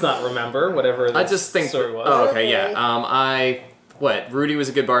 He does not remember whatever the story was. Oh, okay, yeah. Rudy was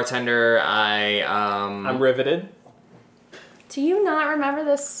a good bartender. I'm riveted. Do you not remember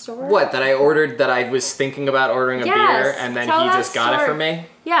this story? What, that I was thinking about ordering a beer and then he just got it for me?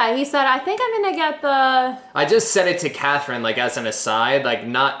 Yeah, he said, I think I'm going to get the... I just said it to Catherine, like, as an aside, like,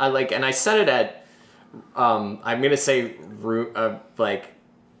 and I said it at, I'm going to say,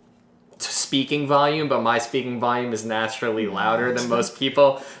 speaking volume, but my speaking volume is naturally louder than most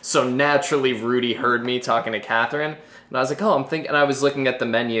people. So naturally, Rudy heard me talking to Catherine, and I was like, and I was looking at the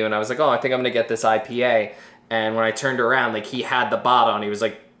menu, and I was like, I think I'm gonna get this IPA. And when I turned around, like, he had the bottle, and he was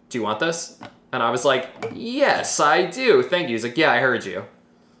like, do you want this? And I was like, yes, I do. Thank you. He's like, yeah, I heard you,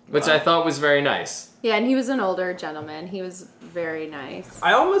 which I thought was very nice. Yeah, and he was an older gentleman. He was very nice.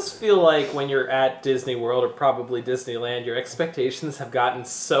 I almost feel like when you're at Disney World or probably Disneyland, your expectations have gotten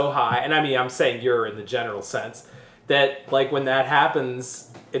so high, and I mean, I'm saying you're in the general sense, that like when that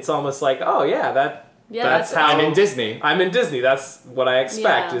happens, it's almost like, that's how I'm in Disney. I'm in Disney. That's what I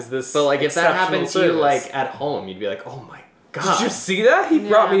expect. Is this? But like, if that happened to you, service. like at home, you'd be like, oh my God. Did you see that? He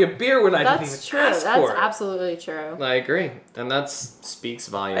brought me a beer when I didn't even ask for it. That's absolutely true. I agree, and that speaks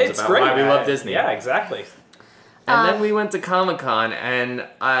volumes It's about great. why we love Disney. Yeah, exactly. And then we went to Comic-Con, and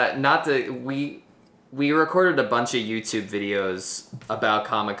we recorded a bunch of YouTube videos about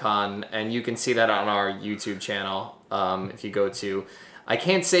Comic-Con, and you can see that on our YouTube channel if you go to, I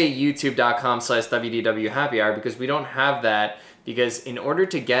can't say youtube.com/WDW Happy Hour because we don't have that, because in order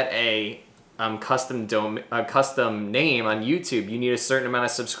to get a custom name on YouTube, you need a certain amount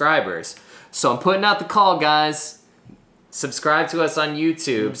of subscribers. So I'm putting out the call, guys. Subscribe to us on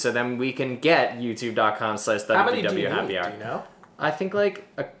YouTube so then we can get youtube.com/WDW How many do you Happy need? Hour. Do you know? I think like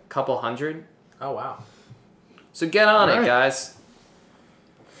a couple hundred. Oh, wow. So get on it, guys.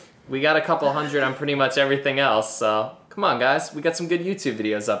 We got a couple hundred on pretty much everything else, so come on, guys. We got some good YouTube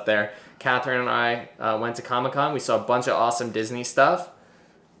videos up there. Catherine and I went to Comic-Con. We saw a bunch of awesome Disney stuff.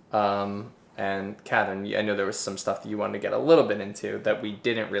 And Catherine, I know there was some stuff that you wanted to get a little bit into that we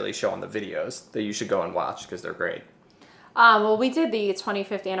didn't really show on the videos that you should go and watch because they're great. Well, we did the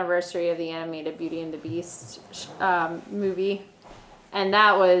 25th anniversary of the animated Beauty and the Beast movie, and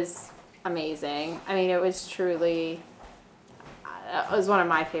that was amazing. I mean, it was truly, it was one of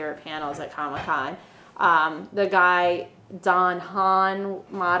my favorite panels at Comic-Con. The guy, Don Hahn,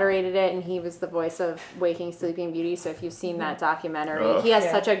 moderated it, and he was the voice of Waking Sleeping Beauty, so if you've seen that documentary, he has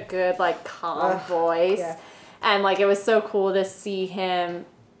such a good, like, calm voice, and, like, it was so cool to see him.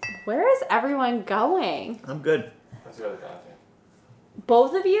 Where is everyone going? I'm good. Let's go to the coffee.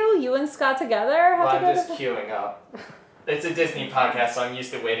 Both of you? You and Scott together? Well, I'm just queuing up. It's a Disney podcast, so I'm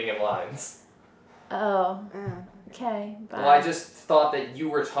used to waiting in lines. Oh. Okay. Bye. Well, I just thought that you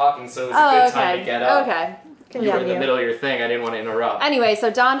were talking, so it was a good time to get up. Okay. You were in the middle of your thing. I didn't want to interrupt. Anyway, so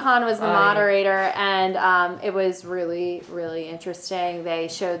Don Hahn was the moderator, and it was really, really interesting. They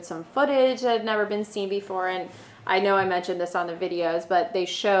showed some footage that had never been seen before, and I know I mentioned this on the videos, but they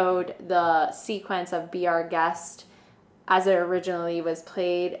showed the sequence of Be Our Guest as it originally was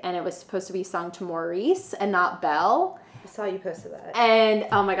played, and it was supposed to be sung to Maurice and not Belle. I saw you posted that. And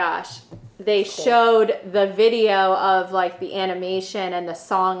oh my gosh, they showed the video of like the animation and the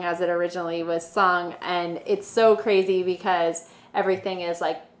song as it originally was sung, and it's so crazy because everything is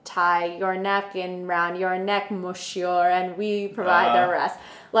like tie your napkin round your neck, monsieur, and we provide the rest.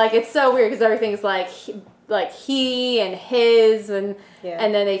 Like, it's so weird because everything's like he and his, and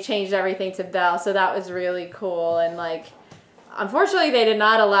then they changed everything to Belle. So that was really cool. And like, unfortunately, they did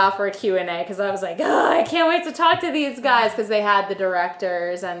not allow for a Q&A because I was like, I can't wait to talk to these guys, because they had the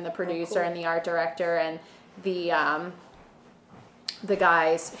directors and the producer and the art director and the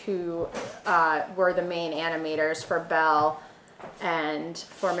guys who were the main animators for Belle and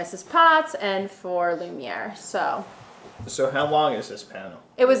for Mrs. Potts and for Lumiere. So how long is this panel?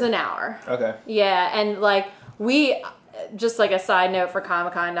 it was an hour. Okay. Yeah, and like we, just like a side note for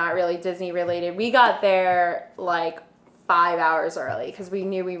Comic-Con, not really Disney related, we got there like 5 hours early because we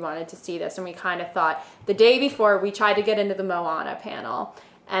knew we wanted to see this, and we kind of thought the day before we tried to get into the Moana panel,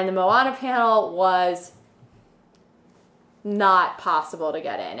 and the Moana panel was not possible to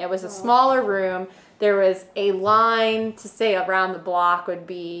get in. It was a smaller room. There was a line, to say around the block would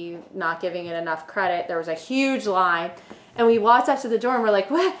be not giving it enough credit. There was a huge line, and we walked up to the door and we're like,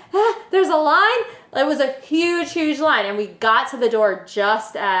 what? There's a line? It was a huge line, and we got to the door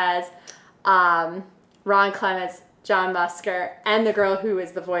just as Ron Clements, John Musker, and the girl who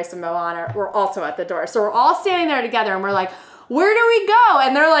is the voice of Moana were also at the door. So we're all standing there together, and we're like, where do we go?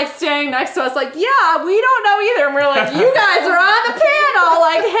 And they're like standing next to us like, yeah, we don't know either. And we're like, you guys are on the panel.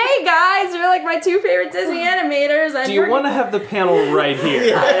 Like, hey guys, you're like my two favorite Disney animators. And do you want to have the panel right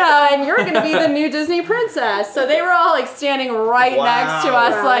here? I know, and you're going to be the new Disney princess. So they were all like standing right next to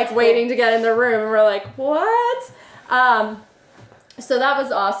us, like waiting to get in the room. And we're like, what? So that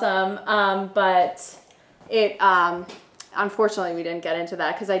was awesome. But it, unfortunately we didn't get into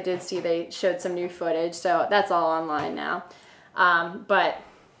that because I did see they showed some new footage. So that's all online now. But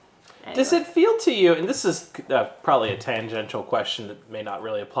anyway. Does it feel to you, and this is probably a tangential question that may not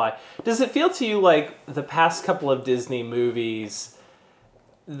really apply, does it feel to you like the past couple of Disney movies,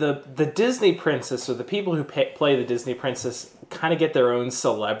 the Disney princess, or the people who play the Disney princess, kind of get their own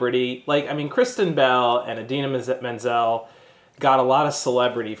celebrity? Like, I mean, Kristen Bell and Idina Menzel got a lot of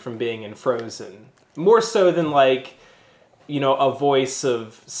celebrity from being in Frozen. More so than, like, you know, a voice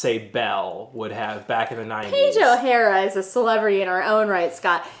of, say, Belle would have back in the 90s. Paige O'Hara is a celebrity in her own right,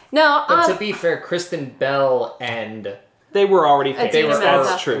 Scott. No, but to be fair, Kristen Bell and they were already famous.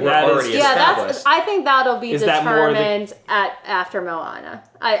 That's true. I think that'll be determined that after Moana.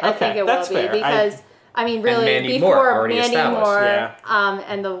 I think it will be fair. Because I mean, really, Mandy before Mandy Moore, yeah.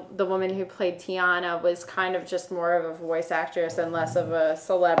 And the woman who played Tiana was kind of just more of a voice actress and less of a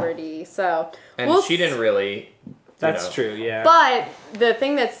celebrity. So she didn't really. That's true, yeah. But the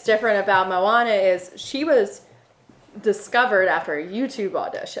thing that's different about Moana is she was discovered after a YouTube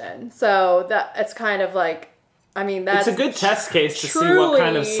audition. So that it's kind of like, I mean, that's it's a good test case to see what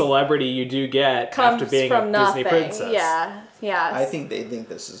kind of celebrity you do get after being a Disney princess. Yeah. I think they think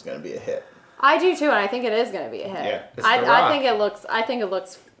this is going to be a hit. I do too, and I think it is going to be a hit. Yeah, I think it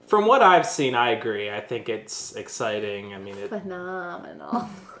looks. From what I've seen, I agree. I think it's exciting. I mean, phenomenal.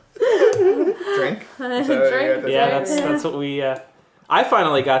 Drink? Yeah, that's what we. I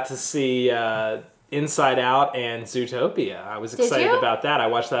finally got to see Inside Out and Zootopia. I was excited about that. I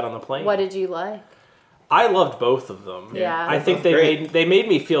watched that on the plane. What did you like? I loved both of them. Yeah, I think they made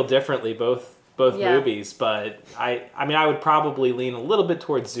me feel differently both movies. But I mean, I would probably lean a little bit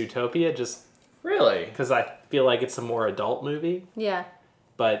towards Zootopia, just really because I feel like it's a more adult movie. Yeah.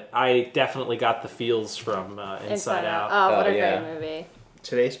 But I definitely got the feels from Inside Out. Oh, what a great movie.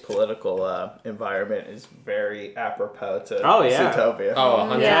 Today's political environment is very apropos to Zootopia. Oh,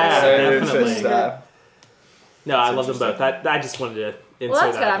 100%. Yeah, definitely. Just, no, I love them both. I just wanted to insert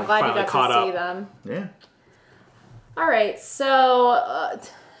that's good. that. I'm glad you got to see them. Yeah. All right, so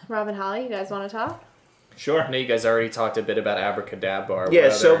Rob and Holly, you guys want to talk? Sure. I know you guys already talked a bit about Abracadabra. Yeah,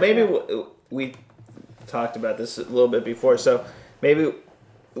 so maybe we talked about this a little bit before. So maybe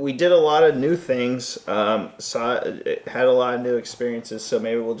we did a lot of new things, had a lot of new experiences, so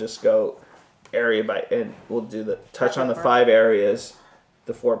maybe we'll just go area by, and we'll touch on the 5 areas,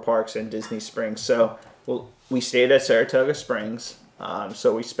 the 4 parks and Disney Springs. So we stayed at Saratoga Springs,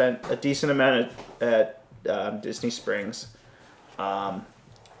 so we spent a decent amount at Disney Springs.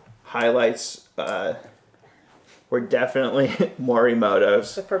 Highlights were definitely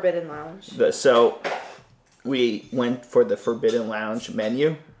Morimoto's. The Forbidden Lounge. So we went for the Forbidden Lounge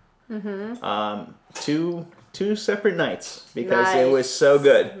menu. Mm-hmm. Two separate nights because it was so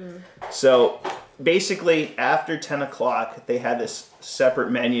good. Mm-hmm. So basically, after 10 o'clock, they had this separate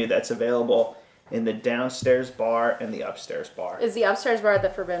menu that's available in the downstairs bar and the upstairs bar. Is the upstairs bar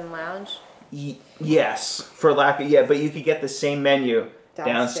the Forbidden Lounge? Yes, but you could get the same menu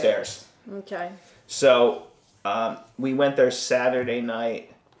downstairs. Okay. So we went there Saturday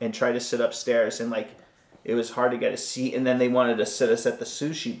night and tried to sit upstairs, and like it was hard to get a seat. And then they wanted to sit us at the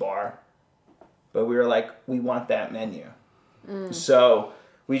sushi bar, but we were like, we want that menu. So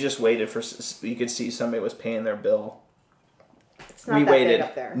we just waited for. You could see somebody was paying their bill. It's not that big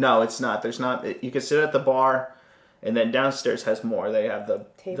up there. No, it's not. There's not. You could sit at the bar, and then downstairs has more. They have the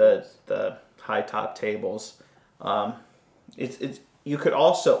Tables. the high top tables. It's you could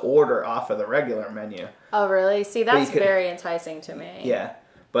also order off of the regular menu. Oh, really? See, that's could- very enticing to me. Yeah,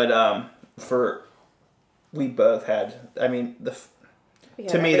 but we both had. I mean, We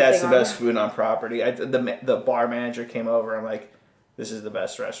had to me that's the everything on best food on property. The bar manager came over. I'm like, this is the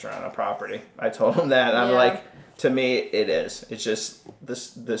best restaurant on property. I told him that. I'm Yeah. like, to me it is. It's just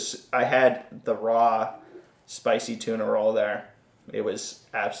this. I had the raw, spicy tuna roll there. It was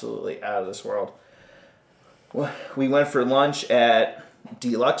absolutely out of this world. We went for lunch at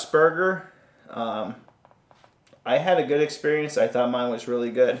Deluxe Burger. I had a good experience. I thought mine was really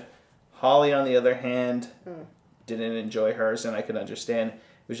good. Holly, on the other hand, didn't enjoy hers, and I could understand. It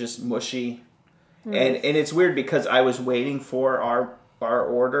was just mushy. And it's weird because I was waiting for our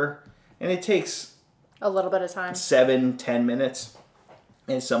order, and it takes A little bit of time. 7-10 minutes.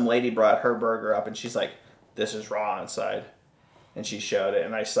 And some lady brought her burger up, and she's like, this is raw inside. And she showed it,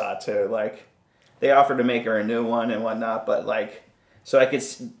 and I saw it too. Like, they offered to make her a new one and whatnot, but like, so I could,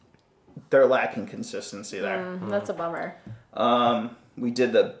 they're lacking consistency there. That's a bummer. We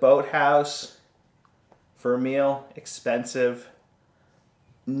did the Boathouse for a meal. Expensive.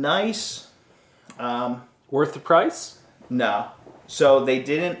 Nice. Worth the price? No. So they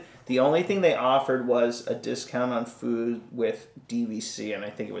didn't, the only thing they offered was a discount on food with DVC, and I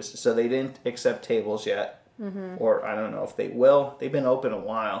think it was, so they didn't accept tables yet. Or I don't know if they will. They've been open a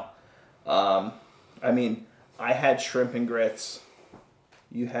while. I mean, I had shrimp and grits.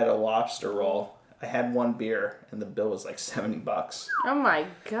 You had a lobster roll. I had one beer, and the bill was like $70. Oh my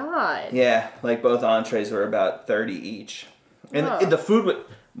god. Yeah, like both entrees were about 30 each. And Oh. the food,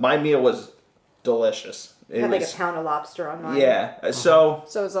 my meal was delicious. I It had like a was, pound of lobster on mine. yeah. So,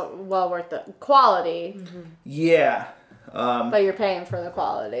 So it's well worth the quality, yeah. but you're paying for the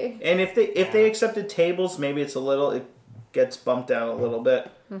quality. And if they accepted tables, maybe it gets bumped down a little bit.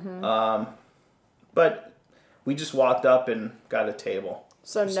 But we just walked up and got a table.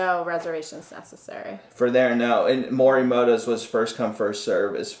 So no reservations necessary. For there, no. And Morimoto's was first come, first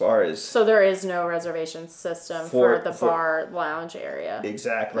serve as far as... So there is no reservation system for the bar lounge area.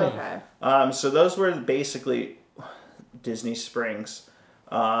 Exactly. Okay. So those were basically Disney Springs.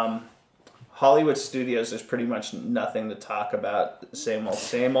 Hollywood Studios, there's pretty much nothing to talk about. Same old,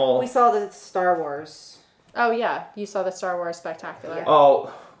 same old. We saw the Star Wars. Oh yeah, you saw the Star Wars Spectacular.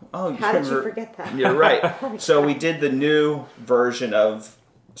 Oh, How did you forget that? You're right. So we did the new version of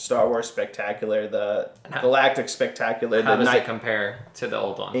Star Wars Spectacular, the Galactic Spectacular. How the does it compare to the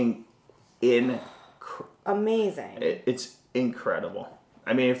old one? Amazing. It's incredible.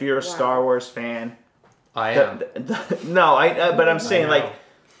 I mean, if you're a Star Wars fan, I am. no, but I'm saying know. like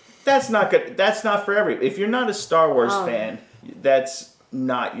that's not good. That's not for everybody. If you're not a Star Wars fan, that's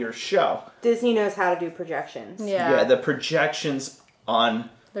not your show. Disney knows how to do projections. Yeah. The projections on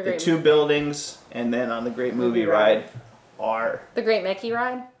the Great two buildings and then on the Great Movie Ride are The Great Mickey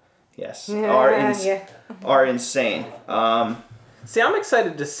Ride. are insane. See, I'm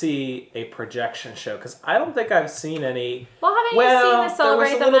excited to see a projection show because I don't think I've seen any. Well, haven't you seen the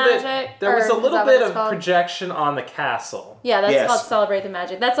Celebrate the Magic? There was a Or is little that what bit it's of called? projection on the castle. Yeah, that's Yes. called Celebrate the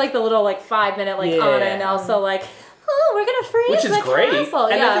Magic. That's like the little 5-minute Yeah. Anna and Elsa oh, we're gonna freeze Which is the great. castle.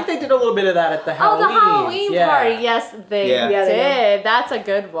 And yeah. I think they did a little bit of that at the Oh, Halloween. the Halloween Yeah. party. Yes, they Yeah. Yeah, they did. That's a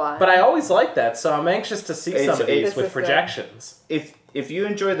good one. But I always like that, so I'm anxious to see some of these This with is good. projections. If you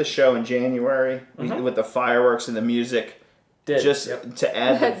enjoy the show in January with the fireworks and the music, Did. just Yep. to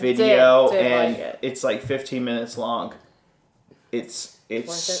add the Did video like and it. it's like 15 minutes long. It's Worth it.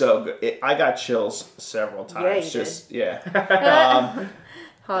 so good. I got chills several times. you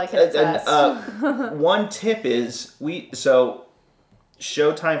Holly can And, attest. one tip is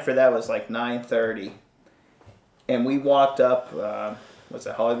showtime for that was like 9:30, and we walked up. What's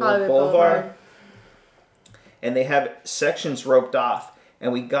it, Hollywood Boulevard? And they have sections roped off,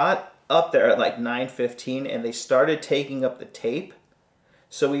 and we got up there at like 9:15, and they started taking up the tape.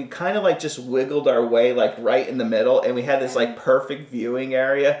 So we kind of just wiggled our way right in the middle, and we had this perfect viewing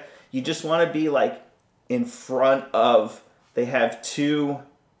area. You just want to be in front of. They have two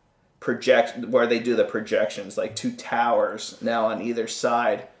where they do the projections, two towers now on either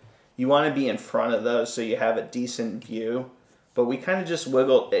side. You want to be in front of those so you have a decent view. But we kind of just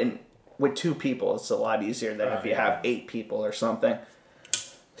wiggled, and with 2 people, it's a lot easier than if you have 8 people or something.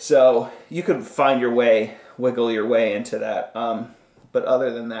 So you could wiggle your way into that. But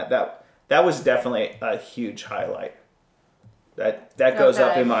other than that was definitely a huge highlight. That goes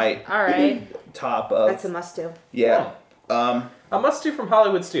up in my All right. top of. That's a must do. Yeah. A must do from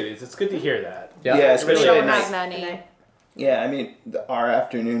Hollywood Studios. It's good to hear that. Yeah, We especially don't at night. have many. Yeah, I mean, our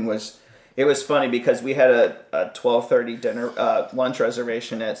afternoon was. It was funny because we had a 12:30 dinner lunch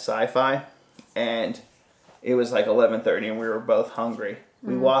reservation at Sci-Fi, and it was like 11:30, and we were both hungry.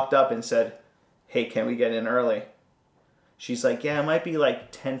 We walked up and said, "Hey, can we get in early?" She's like, "Yeah, it might be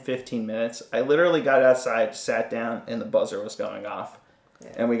like 10, 15 minutes." I literally got outside, sat down, and the buzzer was going off,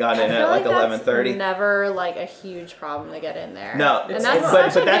 and we got in I at feel like that's 11:30. Never like a huge problem to get in there. No, and it's- that's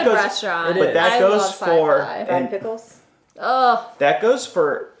but such a that good goes- restaurant. but that I goes love for- Sci-Fi. Fried pickles. Oh, That goes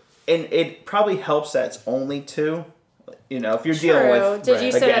for, and it probably helps that it's only two. You know, if you're dealing true. with. Did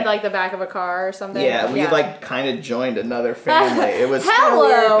you sit again, at like the back of a car or something? Yeah, we like kind of joined another family. It was.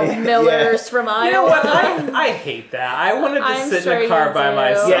 Hello, Yeah. Millers from Iowa. You know what? I hate that. I wanted to I'm sit sure in a car you by do.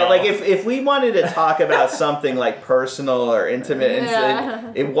 myself. Yeah, like if we wanted to talk about something like personal or intimate, and Yeah.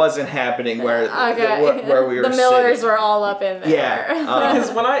 it wasn't happening where Okay. where we were. The Millers sitting. were all up in there. Yeah,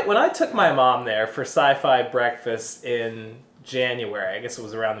 Because when I took my mom there for sci-fi breakfast in January, I guess it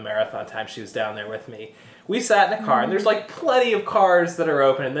was around the marathon time she was down there with me. We sat in a car, and there's like plenty of cars that are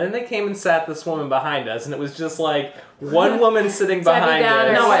open, and then they came and sat this woman behind us, and it was just like one woman sitting behind Downer.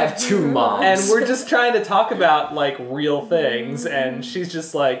 us. Now I have two moms. And we're just trying to talk about like real things, and she's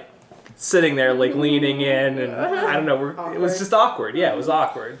just like sitting there like leaning in, and I don't know. It was just awkward. Yeah, it was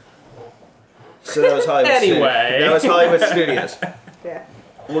awkward. So that was Hollywood. Anyway. Studios. That was Hollywood Studios. Yeah.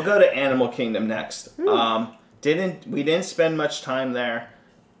 We'll go to Animal Kingdom next. We didn't spend much time there.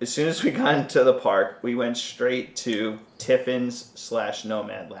 As soon as we got into the park, we went straight to Tiffin's /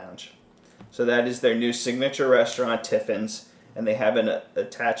 Nomad Lounge. So that is their new signature restaurant, Tiffin's, and they have an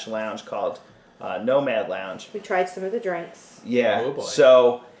attached lounge called Nomad Lounge. We tried some of the drinks. Yeah. Oh, boy.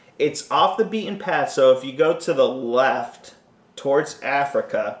 So it's off the beaten path. So if you go to the left towards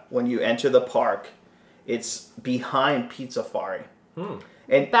Africa when you enter the park, it's behind Pizzafari.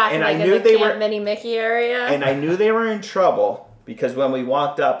 And Back and like I knew in the they Camp were Mini Mickey area. and I knew they were in trouble because when we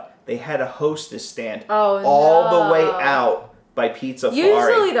walked up, they had a hostess stand Oh, all the way no. out by Pizzafari.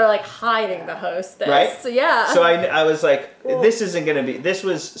 Usually they're like hiding the hostess. Right? So, yeah. So I was like, this isn't going to be. This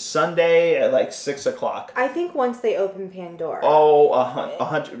was Sunday at like 6:00. I think once they open Pandora. Oh,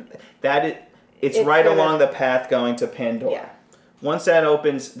 100. It's right gonna- along the path going to Pandora. Yeah. Once that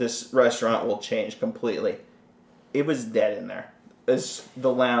opens, this restaurant will change completely. It was dead in there, as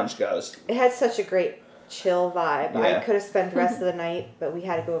the lounge goes. It had such a great chill vibe. I Yeah. could have spent the rest of the night, but we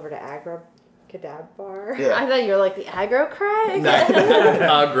had to go over to Agra Kadab Bar. Yeah. I thought you were like the aggro Craig. No.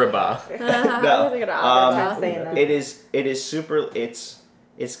 Agrabah. I was thinking of I'm Agrabah. saying that. It is super. It's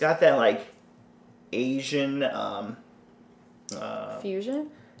got that like Asian Fusion?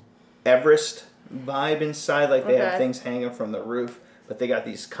 Everest vibe inside. Like they have Okay. things hanging from the roof, but they got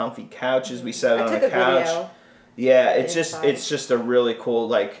these comfy couches. We sat I on took the a couch. video. Yeah, it's inside. just a really cool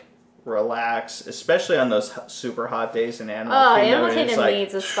like relax, especially on those super hot days in Animal Oh, Kingdom. Animal and it's Kingdom like,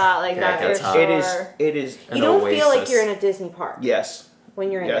 needs a spot like Yeah, that it gets for hot. sure. it is An You don't feel like oasis. you're in a Disney park yes.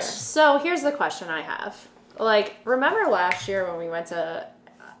 when you're in Yes. So here's the question I have. Like, remember last year when we went to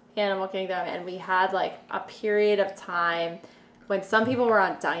Animal Kingdom and we had like a period of time when some people were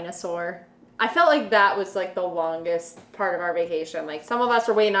on Dinosaur? I felt like that was like the longest part of our vacation. Like some of us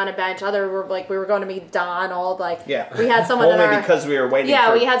were waiting on a bench, other were like we were going to meet Donald. Like Yeah. we had someone in Only our because we were waiting.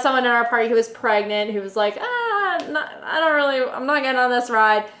 yeah, for, we had someone in our party who was pregnant who was like, I'm not getting on this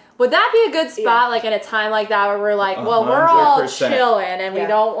ride. Would that be a good spot, like in a time like that, where we're like, well, we're all 100%. chilling and we Yeah.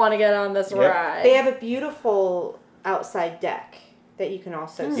 don't want to get on this Yep. ride? They have a beautiful outside deck that you can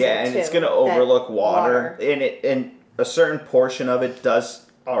also sit Yeah, and to, it's going to that overlook water, and a certain portion of it does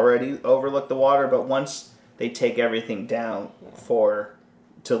already overlook the water. But once they take everything down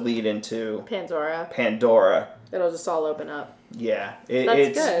to lead into Pandora, It'll just all open up. yeah, That's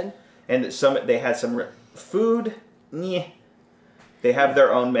it's good. And they had some food. Nyeh. They have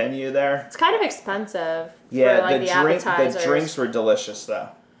their own menu there. It's kind of expensive Yeah, for like the appetizers. the drinks were delicious though.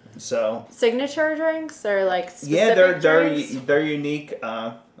 So Signature drinks or like specific yeah, drinks? they're unique.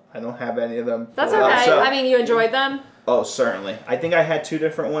 I don't have any of them. That's pulled up, okay. so- I mean, you enjoyed them? Oh, certainly. I think I had 2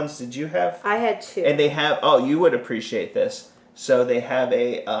 different ones. Did you have? I had 2. And they have. Oh, you would appreciate this. So they have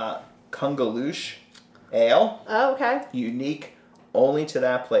a Kungaloosh ale, Oh, okay. unique only to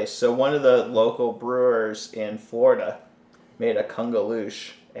that place. So one of the local brewers in Florida made a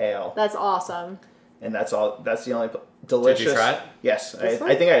Kungaloosh ale, That's awesome. and that's all. That's the only delicious. try it? Yes, This I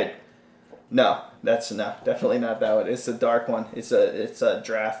one? think I. No, definitely not that one. It's a dark one. It's a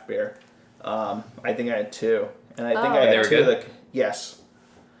draft beer. I think I had 2, and I think Oh. I They had were 2 of good? the. Yes.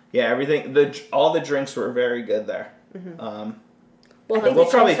 Yeah, everything. All the drinks were very good there. I We'll think the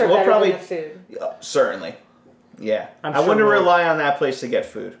probably- drinks are we'll better probably- than the food. Certainly. Yeah. I'm I sure wouldn't we'll- rely on that place to get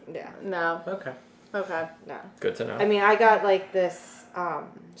food. Yeah. No. Okay. Okay. No. Good to know. I mean, I got like this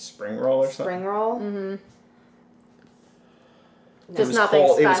Spring roll or something. spring roll. Mm-hmm. It Just was nothing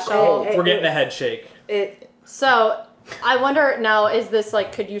cold. It was special. cold. It- We're getting a head shake. It So, I wonder now, is this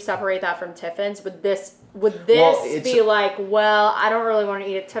like, could you separate that from Tiffin's? Would this Well, it's- be like, well, I don't really want to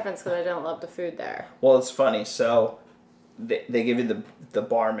eat at Tiffin's because I don't love the food there. Well, it's funny. So they give you the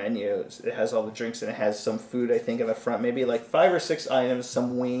bar menu. It has all the drinks and it has some food, I think, in the front. Maybe like 5 or 6 items,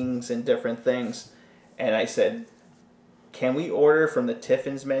 some wings and different things. And I said, can we order from the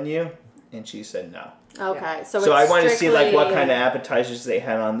Tiffin's menu? And she said no. Okay, so So it's I wanted to see like what strictly- kind of appetizers they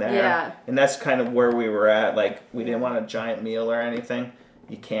had on there. Yeah. And that's kind of where we were at. Like we didn't want a giant meal or anything.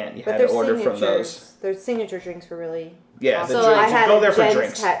 You can't. You but had their to order from signatures, those. their signature drinks were really. Yeah, awesome. the So drinks. I had Go a there for Jen's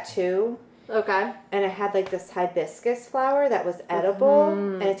drinks. tattoo, Okay. and it had like this hibiscus flower that was edible,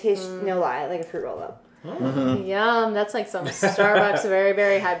 and it tasted no lie like a fruit roll up. Mm-hmm. Yum, that's like some Starbucks very,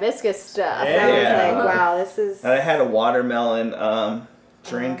 very hibiscus stuff. Yeah. I was Yeah. like, wow, this is And I had a watermelon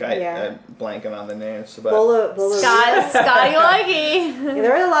drink. yeah. I'm blanking on the names, but Bolo. Scotty Leggy. Yeah,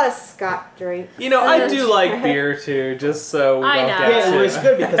 there was a lot of Scott drinks. You know, I do like beer too, just so we I don't know. get yeah, it too- was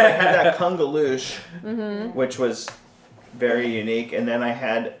good because I had that Kungaloosh, which was very unique, and then I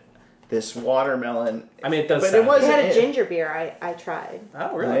had this watermelon. I mean, it does. But it sound was- They good. had a it- ginger beer I tried. Oh,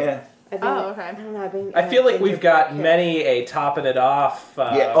 Oh, really? yeah. I've been, Oh, okay. I don't know. I've been, I feel like ginger we've got beer. many a topping it off.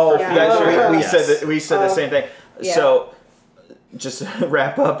 Yeah. Oh, Yeah. yeah. We Yes. said the Oh, same thing. yeah. So, just to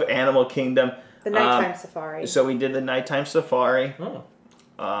wrap up Animal Kingdom. The nighttime safari. So we did the nighttime safari. Oh.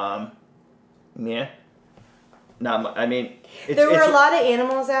 Yeah. I mean, There were a lot of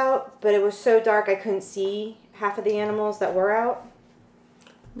animals out, but it was so dark I couldn't see half of the animals that were out.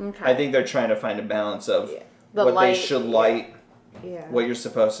 Okay. I think they're trying to find a balance of Yeah. The what light, they should light, Yeah. what you're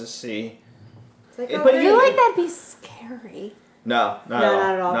supposed to see. It's like, But I you- feel like that'd be scary. No, not No, at all.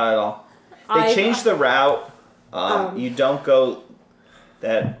 not at all. Not at all. They changed the route. You don't go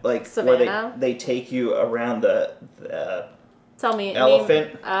that like where Savannah? they take you around the Tell me.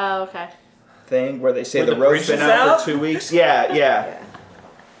 Elephant. Oh, okay. thing where they say Where the the road's bridge been is out out? for 2 weeks. Yeah. Yeah.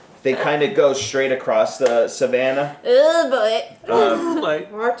 They kind of go straight across the savannah. Oh boy.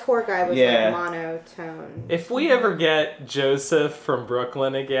 Like, Well, our tour guide was Yeah. like monotone. if we ever get Joseph from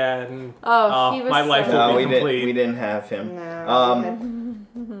Brooklyn again, Oh, he was my life so- will No, be we complete. didn't. We didn't have him. No.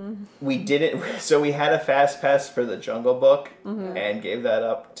 We didn't. So we had a fast pass for the Jungle Book Mm-hmm. and gave that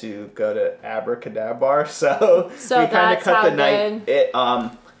up to go to Abracadabra. So, So we kind of that's cut how the night. good- It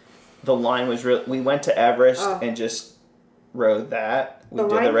the line was real. We went to Everest Oh. and just rode that. We The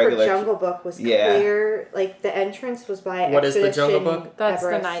did line the regular. for Jungle Book was Yeah. clear. Like the entrance was by What is the Expedition Jungle Book? That's the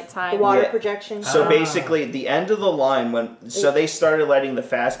Everest. nighttime. The water Yeah. projection. So Ah. basically, the end of the line they started letting the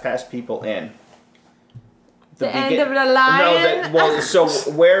fast pass people in. The end begin- of the line? So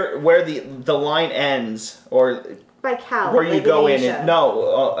where the line ends, or by Cal. where you like go in, Asia. and,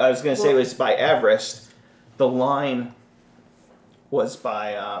 no, I was gonna say it Well- was by Everest. The line was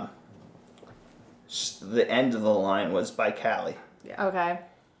by the end of the line was by Cali. Okay.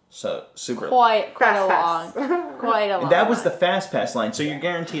 So super. Quite a Fast long. pass. Quite a long. That was the line. fast pass line, so you're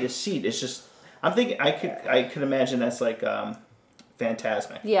guaranteed a seat. It's just I'm thinking I could imagine that's like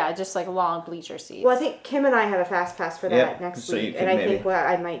Fantasmic. Yeah, just like long bleacher seats. Well, I think Kim and I have a fast pass for that Yep, next so you week, could and I maybe- think what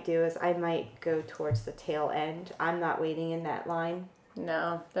I might do is I might go towards the tail end. I'm not waiting in that line.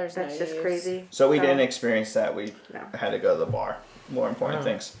 No, there's That's no just use. crazy. So we didn't experience that. We No. had to go to the bar. More important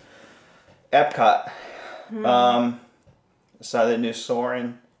things. Epcot. Saw the new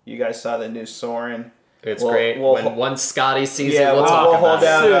Soarin'. You guys saw the new Soarin'. It's We'll- great. we'll- when once Scotty sees Yeah, it, we'll talk we'll about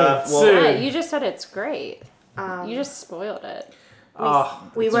hold it. down. Soon. Yeah, you just said it's great. Um, You just spoiled it. Oh,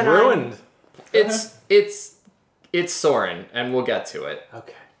 we it's went on- ruined. It's Soren, and we'll get to it.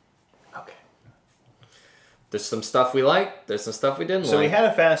 Okay. Okay. There's some stuff we like. There's some stuff we didn't So like. we had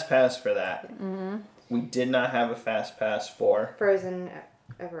a fast pass for that. We did not have a fast pass for. Frozen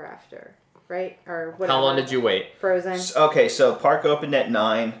Ever After, right? Or whatever. How long did you wait? Frozen. Okay, so park opened at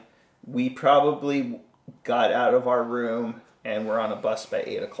 9. We probably got out of our room and we're on a bus by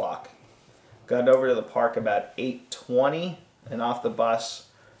 8 o'clock. Got over to the park about 8:20 and off the bus.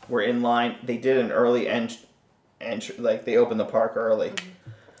 We're in line. They did an early entry, like they opened the park early.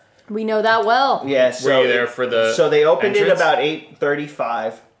 We know that well. Yeah, so Were you there for the So they opened it entrance? about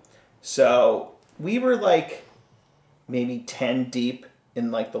 8:35. So we were like maybe 10 deep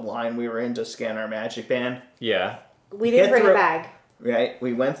in like the line we were in to scan our Magic Band. Yeah. We didn't Get bring through- a bag. Right?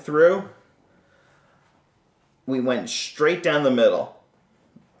 We went through. we went straight down the middle,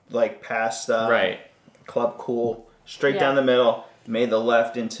 like past Right. Club Cool, straight Yeah. down the middle. Made the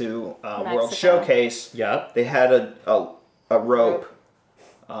left into World Mexico. Showcase. Yep. They had a rope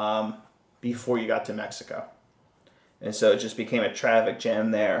before you got to Mexico, and so it just became a traffic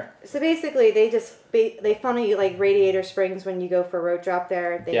jam there. So basically, they funnel you like Radiator Springs when you go for a road drop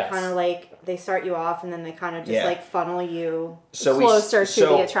there. They Yes. kind of like they start you off and then they kind of just Yeah. like funnel you. So Closer to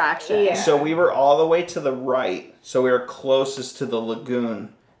the attraction. Yeah. So we were all the way to the right. So we were closest to the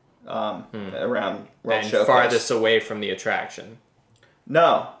lagoon around World And Showcase. farthest away from the attraction.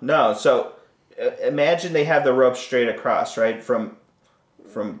 No. So imagine they have the rope straight across, right, from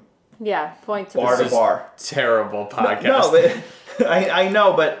Yeah, point to bar to is- bar. Terrible podcast. No, but I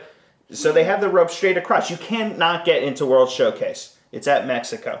know, but so they have the rope straight across. You cannot get into World Showcase. It's at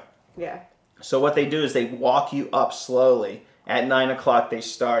Mexico. Yeah. So what they do is they walk you up slowly. At 9:00 they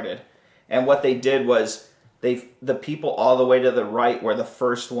started, and what they did was the people all the way to the right were the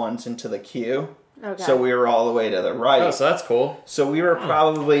first ones into the queue. Okay. So we were all the way to the right. Oh, so that's cool. So we were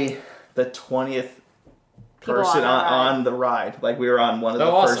probably the 20th People person on the ride. on the ride. Like we were on one of the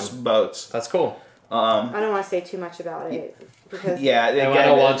Oh, awesome. first boats. That's cool. I don't want to say too much about it because Yeah, I again,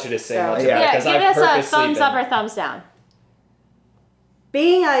 don't want you to say So- much Yeah, about it, Yeah, 'cause give I've us a purposely thumbs up been- or thumbs down.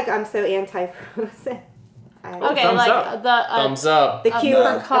 being like I'm so anti-Frozen. Okay, thumbs like up. the Thumbs up. The queue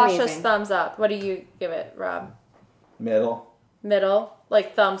No. was cautious amazing. thumbs up. What do you give it, Rob? middle. Middle,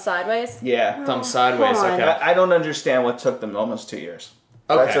 like thumb sideways. Yeah. Thumb sideways. Come on. Okay. I don't understand what took them almost 2 years.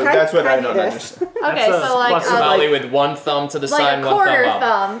 Okay. That's what Can I do don't this? understand. Okay, That's a so like plus a, Molly with one thumb to the side like and a one quarter thumb up.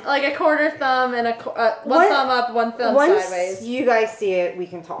 thumb, like a quarter thumb and one What- thumb up, one thumb Once sideways. you guys see it, we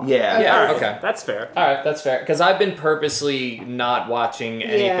can talk. Yeah. Yeah, okay. That's fair. All right, that's fair. Because I've been purposely not watching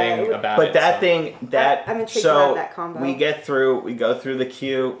anything it- about But it. that so. thing, that I'm intrigued so about that combo. we go through the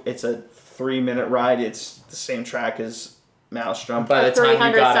queue. It's a 3-minute ride. It's the same track as Maelstrom. By the time you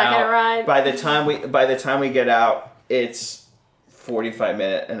 300-second got out, ride. By the time we get out, it's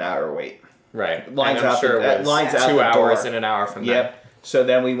 45-minute an hour wait. right? Lines and I'm out sure the- it was lines out 2 the hours door. and an hour from there. Yep. So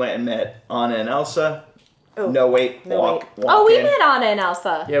then we went and met Anna and Elsa. Oh, No wait, no walk. wait. Oh, we in. met Anna and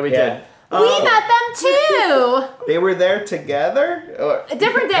Elsa. Yeah, we Yeah. did. We met them too. They were there together. Or,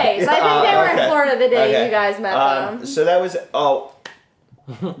 Different days. I think they were okay. in Florida the day Okay. you guys met them. So that was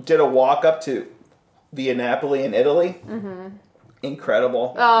did a walk up to Via Napoli in Italy. Mm-hmm.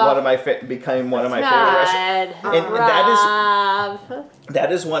 Incredible. Oh. Became one of my favorite restaurants. God. And Rob.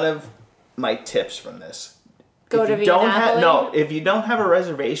 that is one of my tips from this. Go if to you Via don't Napoli? if you don't have a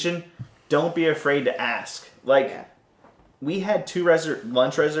reservation, don't be afraid to ask. Like Yeah. we had 2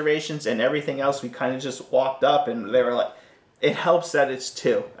 lunch reservations and everything else we kind of just walked up and they were like, it helps that it's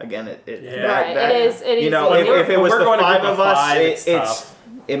 2. Again, Yeah. Right, it is- it you is know, easier. if it was We're the going to 5 group of of us, 5, it's it's tough.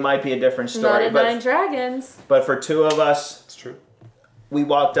 it might be a different Not story. at But Nine Dragons. but for 2 of us, It's true. we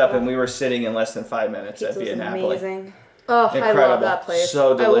walked up and we were sitting in less than 5 minutes Pizza at Via was Napoli. amazing. Oh, I Incredible. love that place.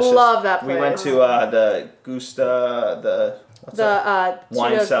 So delicious. I love that place. We went to the Gusta, what's the that?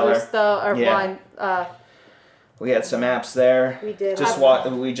 Wine Tito cellar. Gusto or Yeah. wine. We had some apps there. We did.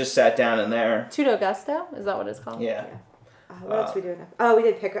 We just sat down in there. Tudo Gusto? Is that what it's called? Yeah. What else we doing? Oh, we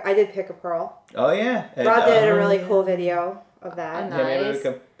did I did pick a pearl. Oh yeah. And, Rob did a really cool video of that. And yeah, maybe we Nice.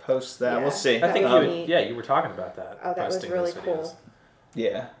 can post that. Yeah. We'll see. That I think was you neat. you were talking about that. Oh, that was posting really those cool. videos.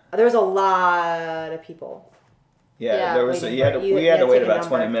 Yeah. There was a lot of people. Yeah. Yeah, There was. waiting You had for- to, you- we you had to had to wait take a about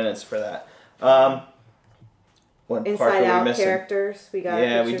 20 number. minutes for that. What part Inside were we Out missing? characters. We got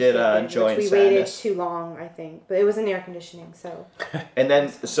Yeah, we pictures did, taken, Joy which and we waited Sadness. too long, I think, but it was in air conditioning, so And then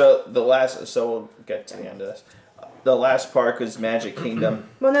so we'll get to the end of this. The last park was Magic Kingdom.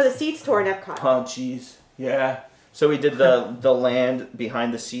 well, no, the seats tore in Epcot. Oh jeez. Yeah. So we did the land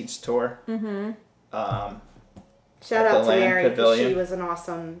behind the seats tour. Mm-hmm. Shout at out the to Land Mary because Pavilion. she was an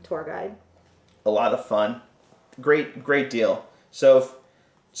awesome tour guide. A lot of fun. Great deal. So if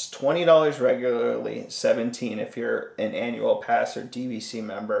it's $20 regularly, $17 if you're an annual pass or DVC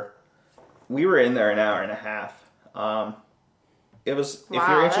member. We were in there an hour and a half. It was if Wow,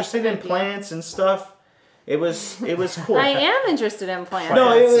 you're that's interested a in good deal. plants and stuff. It was cool. I am interested in plants.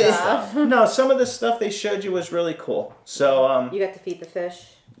 No, and it stuff. was, no. Some of the stuff they showed you was really cool. So You got to feed the fish.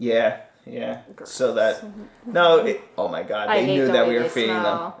 yeah. So that oh my God, I they hate knew the that way we were they feeding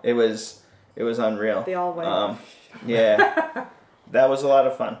smell. them. It was unreal. They all went. Yeah, that was a lot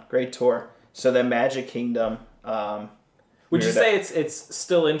of fun. Great tour. So then Magic Kingdom. Would you weird- say it's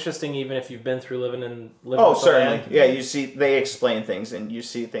still interesting even if you've been through living Oh, with the certainly. land? Yeah, you see, they explain things, and you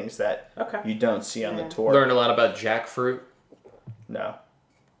see things that Okay. you don't see on the Yeah. tour. Learned a lot about jackfruit. No.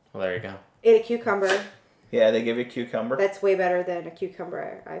 Well, there you go. Ate a cucumber. Yeah, they give you cucumber. That's way better than a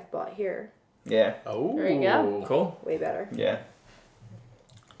cucumber I've bought here. Yeah, Oh. There you go. Cool. Way better. yeah.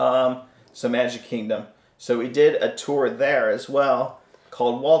 So Magic Kingdom. So we did a tour there as well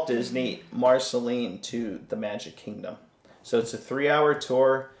called Walt Disney Marceline to the Magic Kingdom. So it's a 3-hour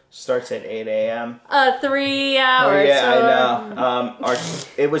tour. Starts at 8 a.m. 3 hours. Oh yeah, tour. I know.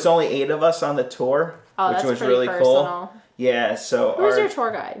 It was only 8 of us on the tour, Oh, which that's was pretty really personal. cool. Yeah. So Who's your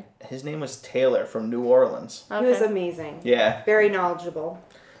tour guide? his name was Taylor from New Orleans. Okay. He was amazing. Yeah. Very knowledgeable.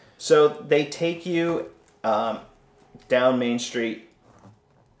 So they take you down Main Street.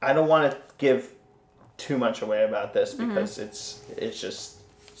 I don't want to give too much away about this because it's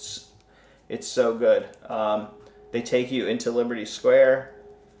so good. They take you into Liberty Square.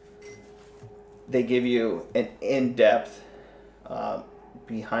 They give you an in-depth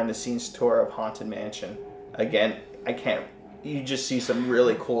behind-the-scenes tour of Haunted Mansion. Again, you just see some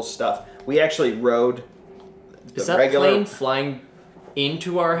really cool stuff. We actually rode the Is that regular... plane flying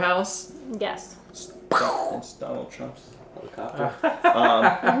into our house? Yes. It's Donald Trump's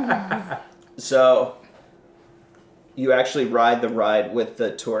helicopter. So you actually ride the ride with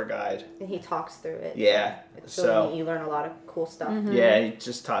the tour guide. And he talks through it. Yeah. It's really neat. You learn a lot of cool stuff. Yeah, he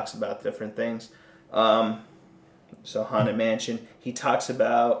just talks about different things. So Haunted Mansion. He talks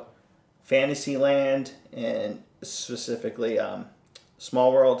about Fantasyland and specifically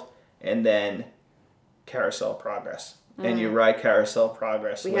Small World, and then Carousel Progress. And you ride Carousel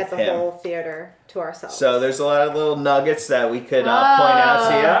Progress We with had the him. whole theater to ourselves. So there's a lot of little nuggets that we could point out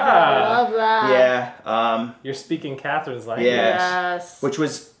to you. I love that. Yeah. You're speaking Catherine's language. Yeah. Yes. Which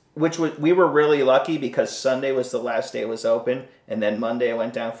was we were really lucky because Sunday was the last day it was open, and then Monday I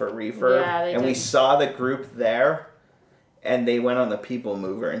went down for a refurb, Yeah, they and we did. saw the group there, and they went on the People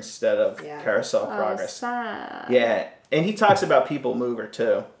Mover instead of Yeah. Carousel Oh, Progress. sad. Yeah, and he talks about People Mover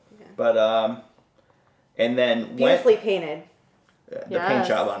too, but and then Beautifully painted. the paint Yes.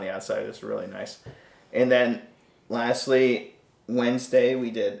 job on the outside is really nice, and then lastly Wednesday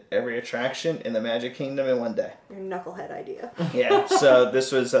we did every attraction in the Magic Kingdom in one day. Your knucklehead idea. Yeah, so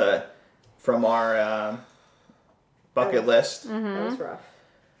this was from our bucket list. That was rough.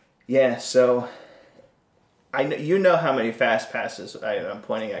 Yeah, so I know you know how many fast passes. I'm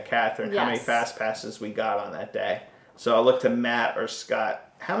pointing at Catherine. How many Yes. fast passes we got on that day? So I'll look to Matt or Scott.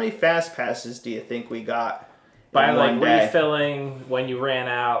 How many fast passes do you think we got By in like one day? refilling when you ran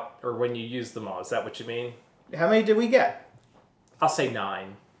out or when you used them all. Is that what you mean? How many did we get? I'll say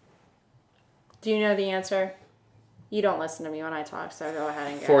 9. Do you know the answer? You don't listen to me when I talk, so go ahead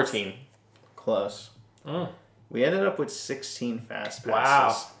and guess. 14. Close. Mm. We ended up with 16 fast Wow.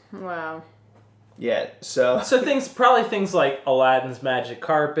 passes. Wow. Yeah. So So probably things like Aladdin's magic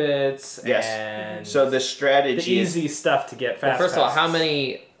carpets Yes. and so the strategy the is easy stuff to get Well, fast first of all, passes. how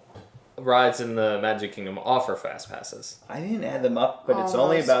many rides in the Magic Kingdom offer fast passes? I didn't add them up, but it's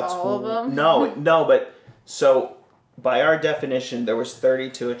only Almost about all of them? No, but so by our definition, there was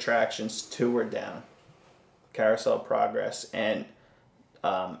 32 attractions. 2 were down, Carousel Progress and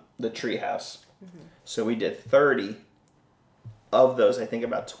the Treehouse. So we did 30. Of those, I think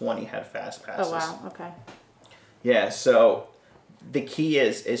about 20 had fast passes. Oh, wow. Okay. Yeah. So the key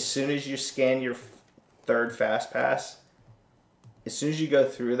is as soon as you scan your third fast pass, as soon as you go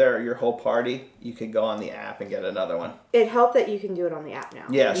through there, your whole party, you can go on the app and get another one. It helped that you can do it on the app now.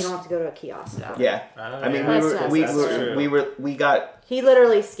 Yes. You don't have to go to a kiosk. Yeah. Oh, I mean, yeah. we got He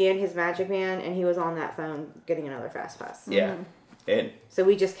literally scanned his Magic Band and he was on that phone getting another fast pass. yeah, and So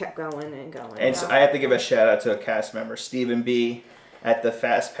we just kept going and going. and so I have to give a shout out to a cast member, Stephen B, at the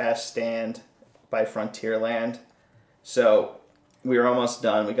Fast Pass stand by Frontierland. So we were almost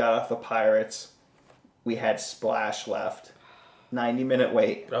done. We got off the Pirates. We had Splash left. 90-minute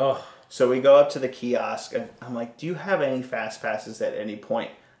wait. Oh, So we go up to the kiosk and I'm like, "Do you have any fast passes at any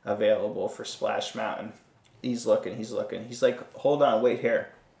point available for Splash Mountain?" He's looking. He's like, "Hold on, wait here."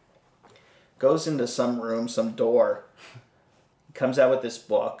 Goes into some room, some door. Comes out with this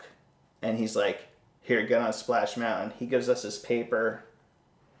book, and he's like, "Here, get on Splash Mountain." He gives us his paper,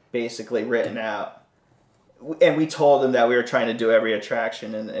 basically written out. And we told him that we were trying to do every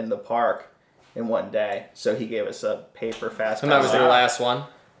attraction in the park in one day. So he gave us a paper fast pass. And that was your last one?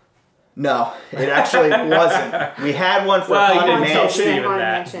 No, it actually wasn't. We had one for Well, you Haunted didn't tell Mansion. Steven Haunted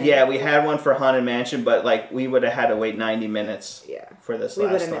that. Mansion. Yeah, we had one for Haunted Mansion, but like we would have had to wait 90 minutes Yeah. for this We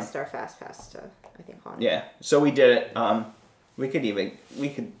would last have one. missed our fast pass to, I think, Haunted. Yeah, so we did it.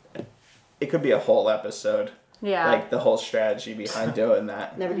 It could be a whole episode, Yeah. like the whole strategy behind doing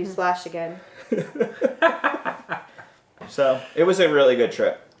that. Never do Splash again. So it was a really good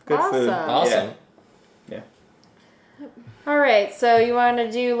trip. Good food. Awesome. Awesome. Yeah. All right. So you want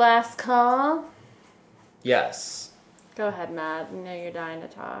to do last call? Yes. Go ahead, Matt. I know you're dying to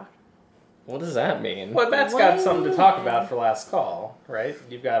talk. What does that mean? Well, Matt's got something to talk about for last call, right?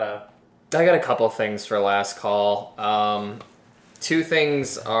 You've got a... I got a couple things for last call. Two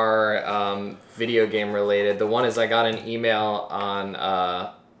things are video game related. The one is I got an email on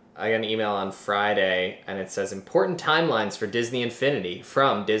Friday, and it says important timelines for Disney Infinity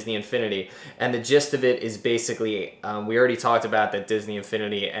from Disney Infinity, and the gist of it is basically we already talked about that Disney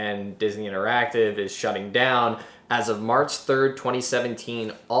Infinity and Disney Interactive is shutting down. As of March 3rd,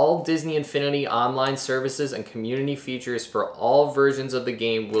 2017, all Disney Infinity online services and community features for all versions of the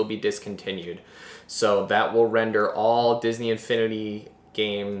game will be discontinued. So that will render all Disney Infinity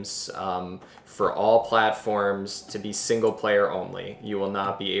games for all platforms to be single player only. You will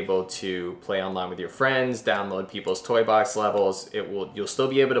not be able to play online with your friends, download people's toy box levels. You'll still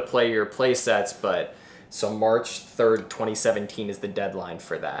be able to play your play sets, but so March 3rd, 2017 is the deadline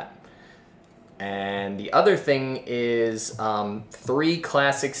for that. And the other thing is 3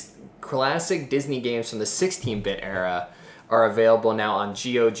 classic Disney games from the 16-bit era are available now on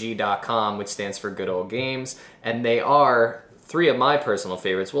GOG.com, which stands for Good Old Games. And they are 3 of my personal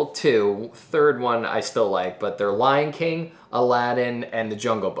favorites. Well, 2. Third one I still like, but they're Lion King, Aladdin, and The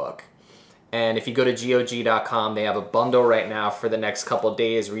Jungle Book. And if you go to GOG.com, they have a bundle right now for the next couple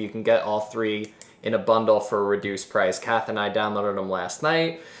days where you can get all 3 in a bundle for a reduced price. Kath and I downloaded them last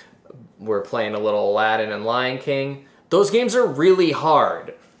night. We're playing a little Aladdin and Lion King. Those games are really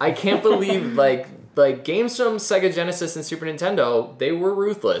hard. I can't believe, like games from Sega Genesis and Super Nintendo, they were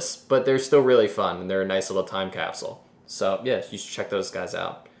ruthless, but they're still really fun, and they're a nice little time capsule. So, yeah, you should check those guys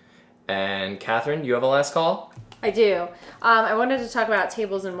out. And Catherine, you have a last call? I do. I wanted to talk about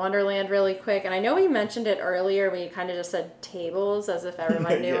Tables in Wonderland really quick, and I know we mentioned it earlier when you kind of just said tables as if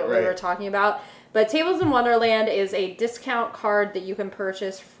everyone knew what we were talking about. But Tables in Wonderland is a discount card that you can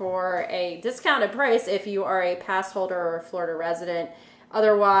purchase for a discounted price if you are a pass holder or a Florida resident.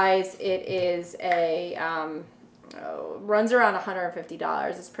 Otherwise, it is runs around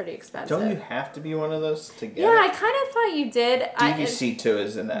 $150. It's pretty expensive. Don't you have to be one of those to get Yeah, it? I kind of thought you did. DVC too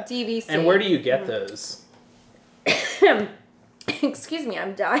is in that. DVC. And where do you get those? Excuse me,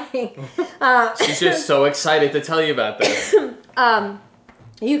 I'm dying. She's just so excited to tell you about this.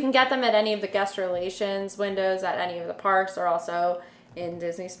 You can get them at any of the guest relations windows at any of the parks, or also in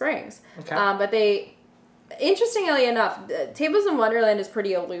Disney Springs. Okay. But they, interestingly enough, Tables in Wonderland is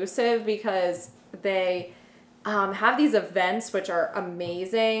pretty elusive because they have these events which are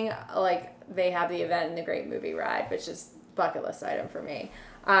amazing. Like, they have the event in the Great Movie Ride, which is bucket list item for me.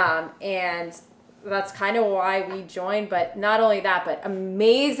 And that's kind of why we joined. But not only that, but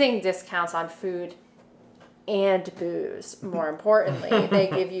amazing discounts on food and booze. More importantly, they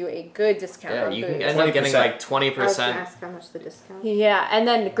give you a good discount on you booze. can end up getting like 20%. I was going to ask how much the discount. Yeah, and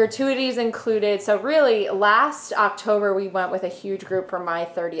then gratuities included. So really, last October we went with a huge group for my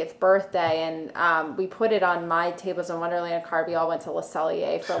 30th birthday, and we put it on my Tables in Wonderland card. We all went to Le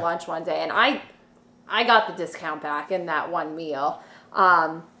Cellier for lunch one day, and I got the discount back in that one meal,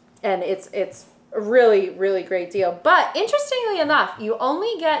 and it's a really, really great deal. But interestingly enough, you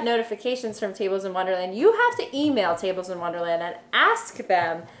only get notifications from Tables in Wonderland. You have to email Tables in Wonderland and ask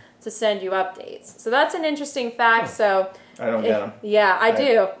them to send you updates. So that's an interesting fact. So I don't get them. Yeah, I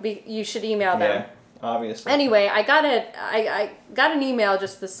do. You should email them. Yeah, obviously. Anyway, I got an email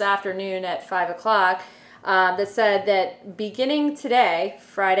just this afternoon at 5:00 that said that beginning today,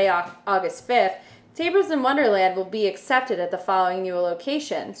 Friday, August 5th, Tables in Wonderland will be accepted at the following new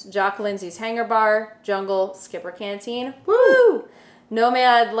locations: Jock Lindsay's Hangar Bar, Jungle, Skipper Canteen, Woo!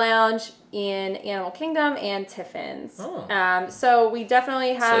 Nomad Lounge in Animal Kingdom, and Tiffin's. Oh. So we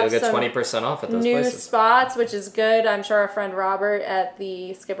definitely So have you'll get some 20% off at those new places. spots, which is good. I'm sure our friend Robert at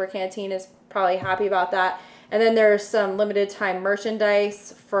the Skipper Canteen is probably happy about that. And then there's some limited time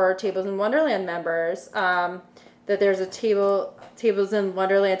merchandise for Tables in Wonderland members. That there's a Tables in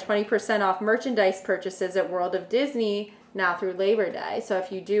Wonderland 20% off merchandise purchases at World of Disney now through Labor Day. So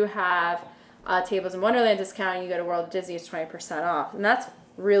if you do have a Tables in Wonderland discount and you go to World of Disney, it's 20% off. And that's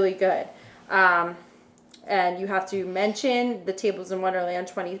really good. And you have to mention the Tables in Wonderland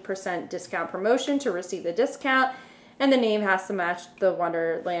 20% discount promotion to receive the discount. And the name has to match the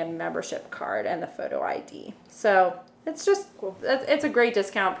Wonderland membership card and the photo ID. So it's just, it's a great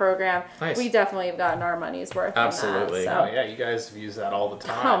discount program. Nice. We definitely have gotten our money's worth. Absolutely. On that, Oh, yeah, you guys have used that all the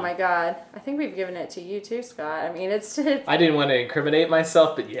time. Oh my God. I think we've given it to you too, Scott. I mean, it's I didn't want to incriminate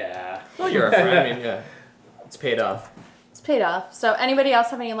myself, but yeah. Well, you're a friend. I mean, yeah. It's paid off. paid off. So anybody else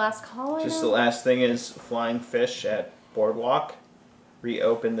have any last call? Just the last thing is Flying Fish at Boardwalk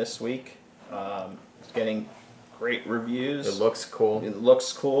reopened this week. It's getting great reviews. It looks cool. It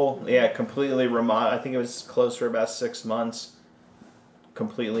looks cool. Yeah, completely remodeled. I think it was closed for about 6 months.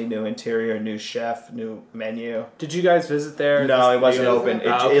 completely new interior, new chef, new menu. Did you guys visit there? No, it wasn't open.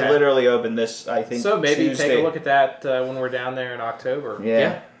 It literally opened this, I think, So maybe Tuesday. take a look at that when we're down there in October.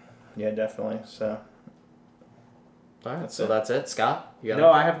 Yeah, definitely. So. All right, so that's it. Scott? You got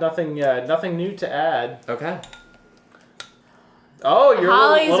No, I have nothing new to add. Okay. Oh, you're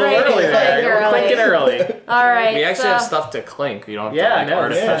Holly's a little ready to early there. clink You're early. clinking early. All right. We actually so, have stuff to clink. You don't have Yeah, to I know,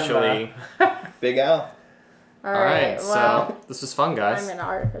 artificially. Big Al. All All right, Well, so this was fun, guys. I'm gonna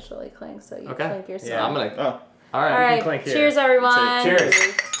artificially clink, so you Okay. clink yourself. Yeah. I'm gonna. Oh. All right. All right. clink here. Cheers, everyone. Cheers.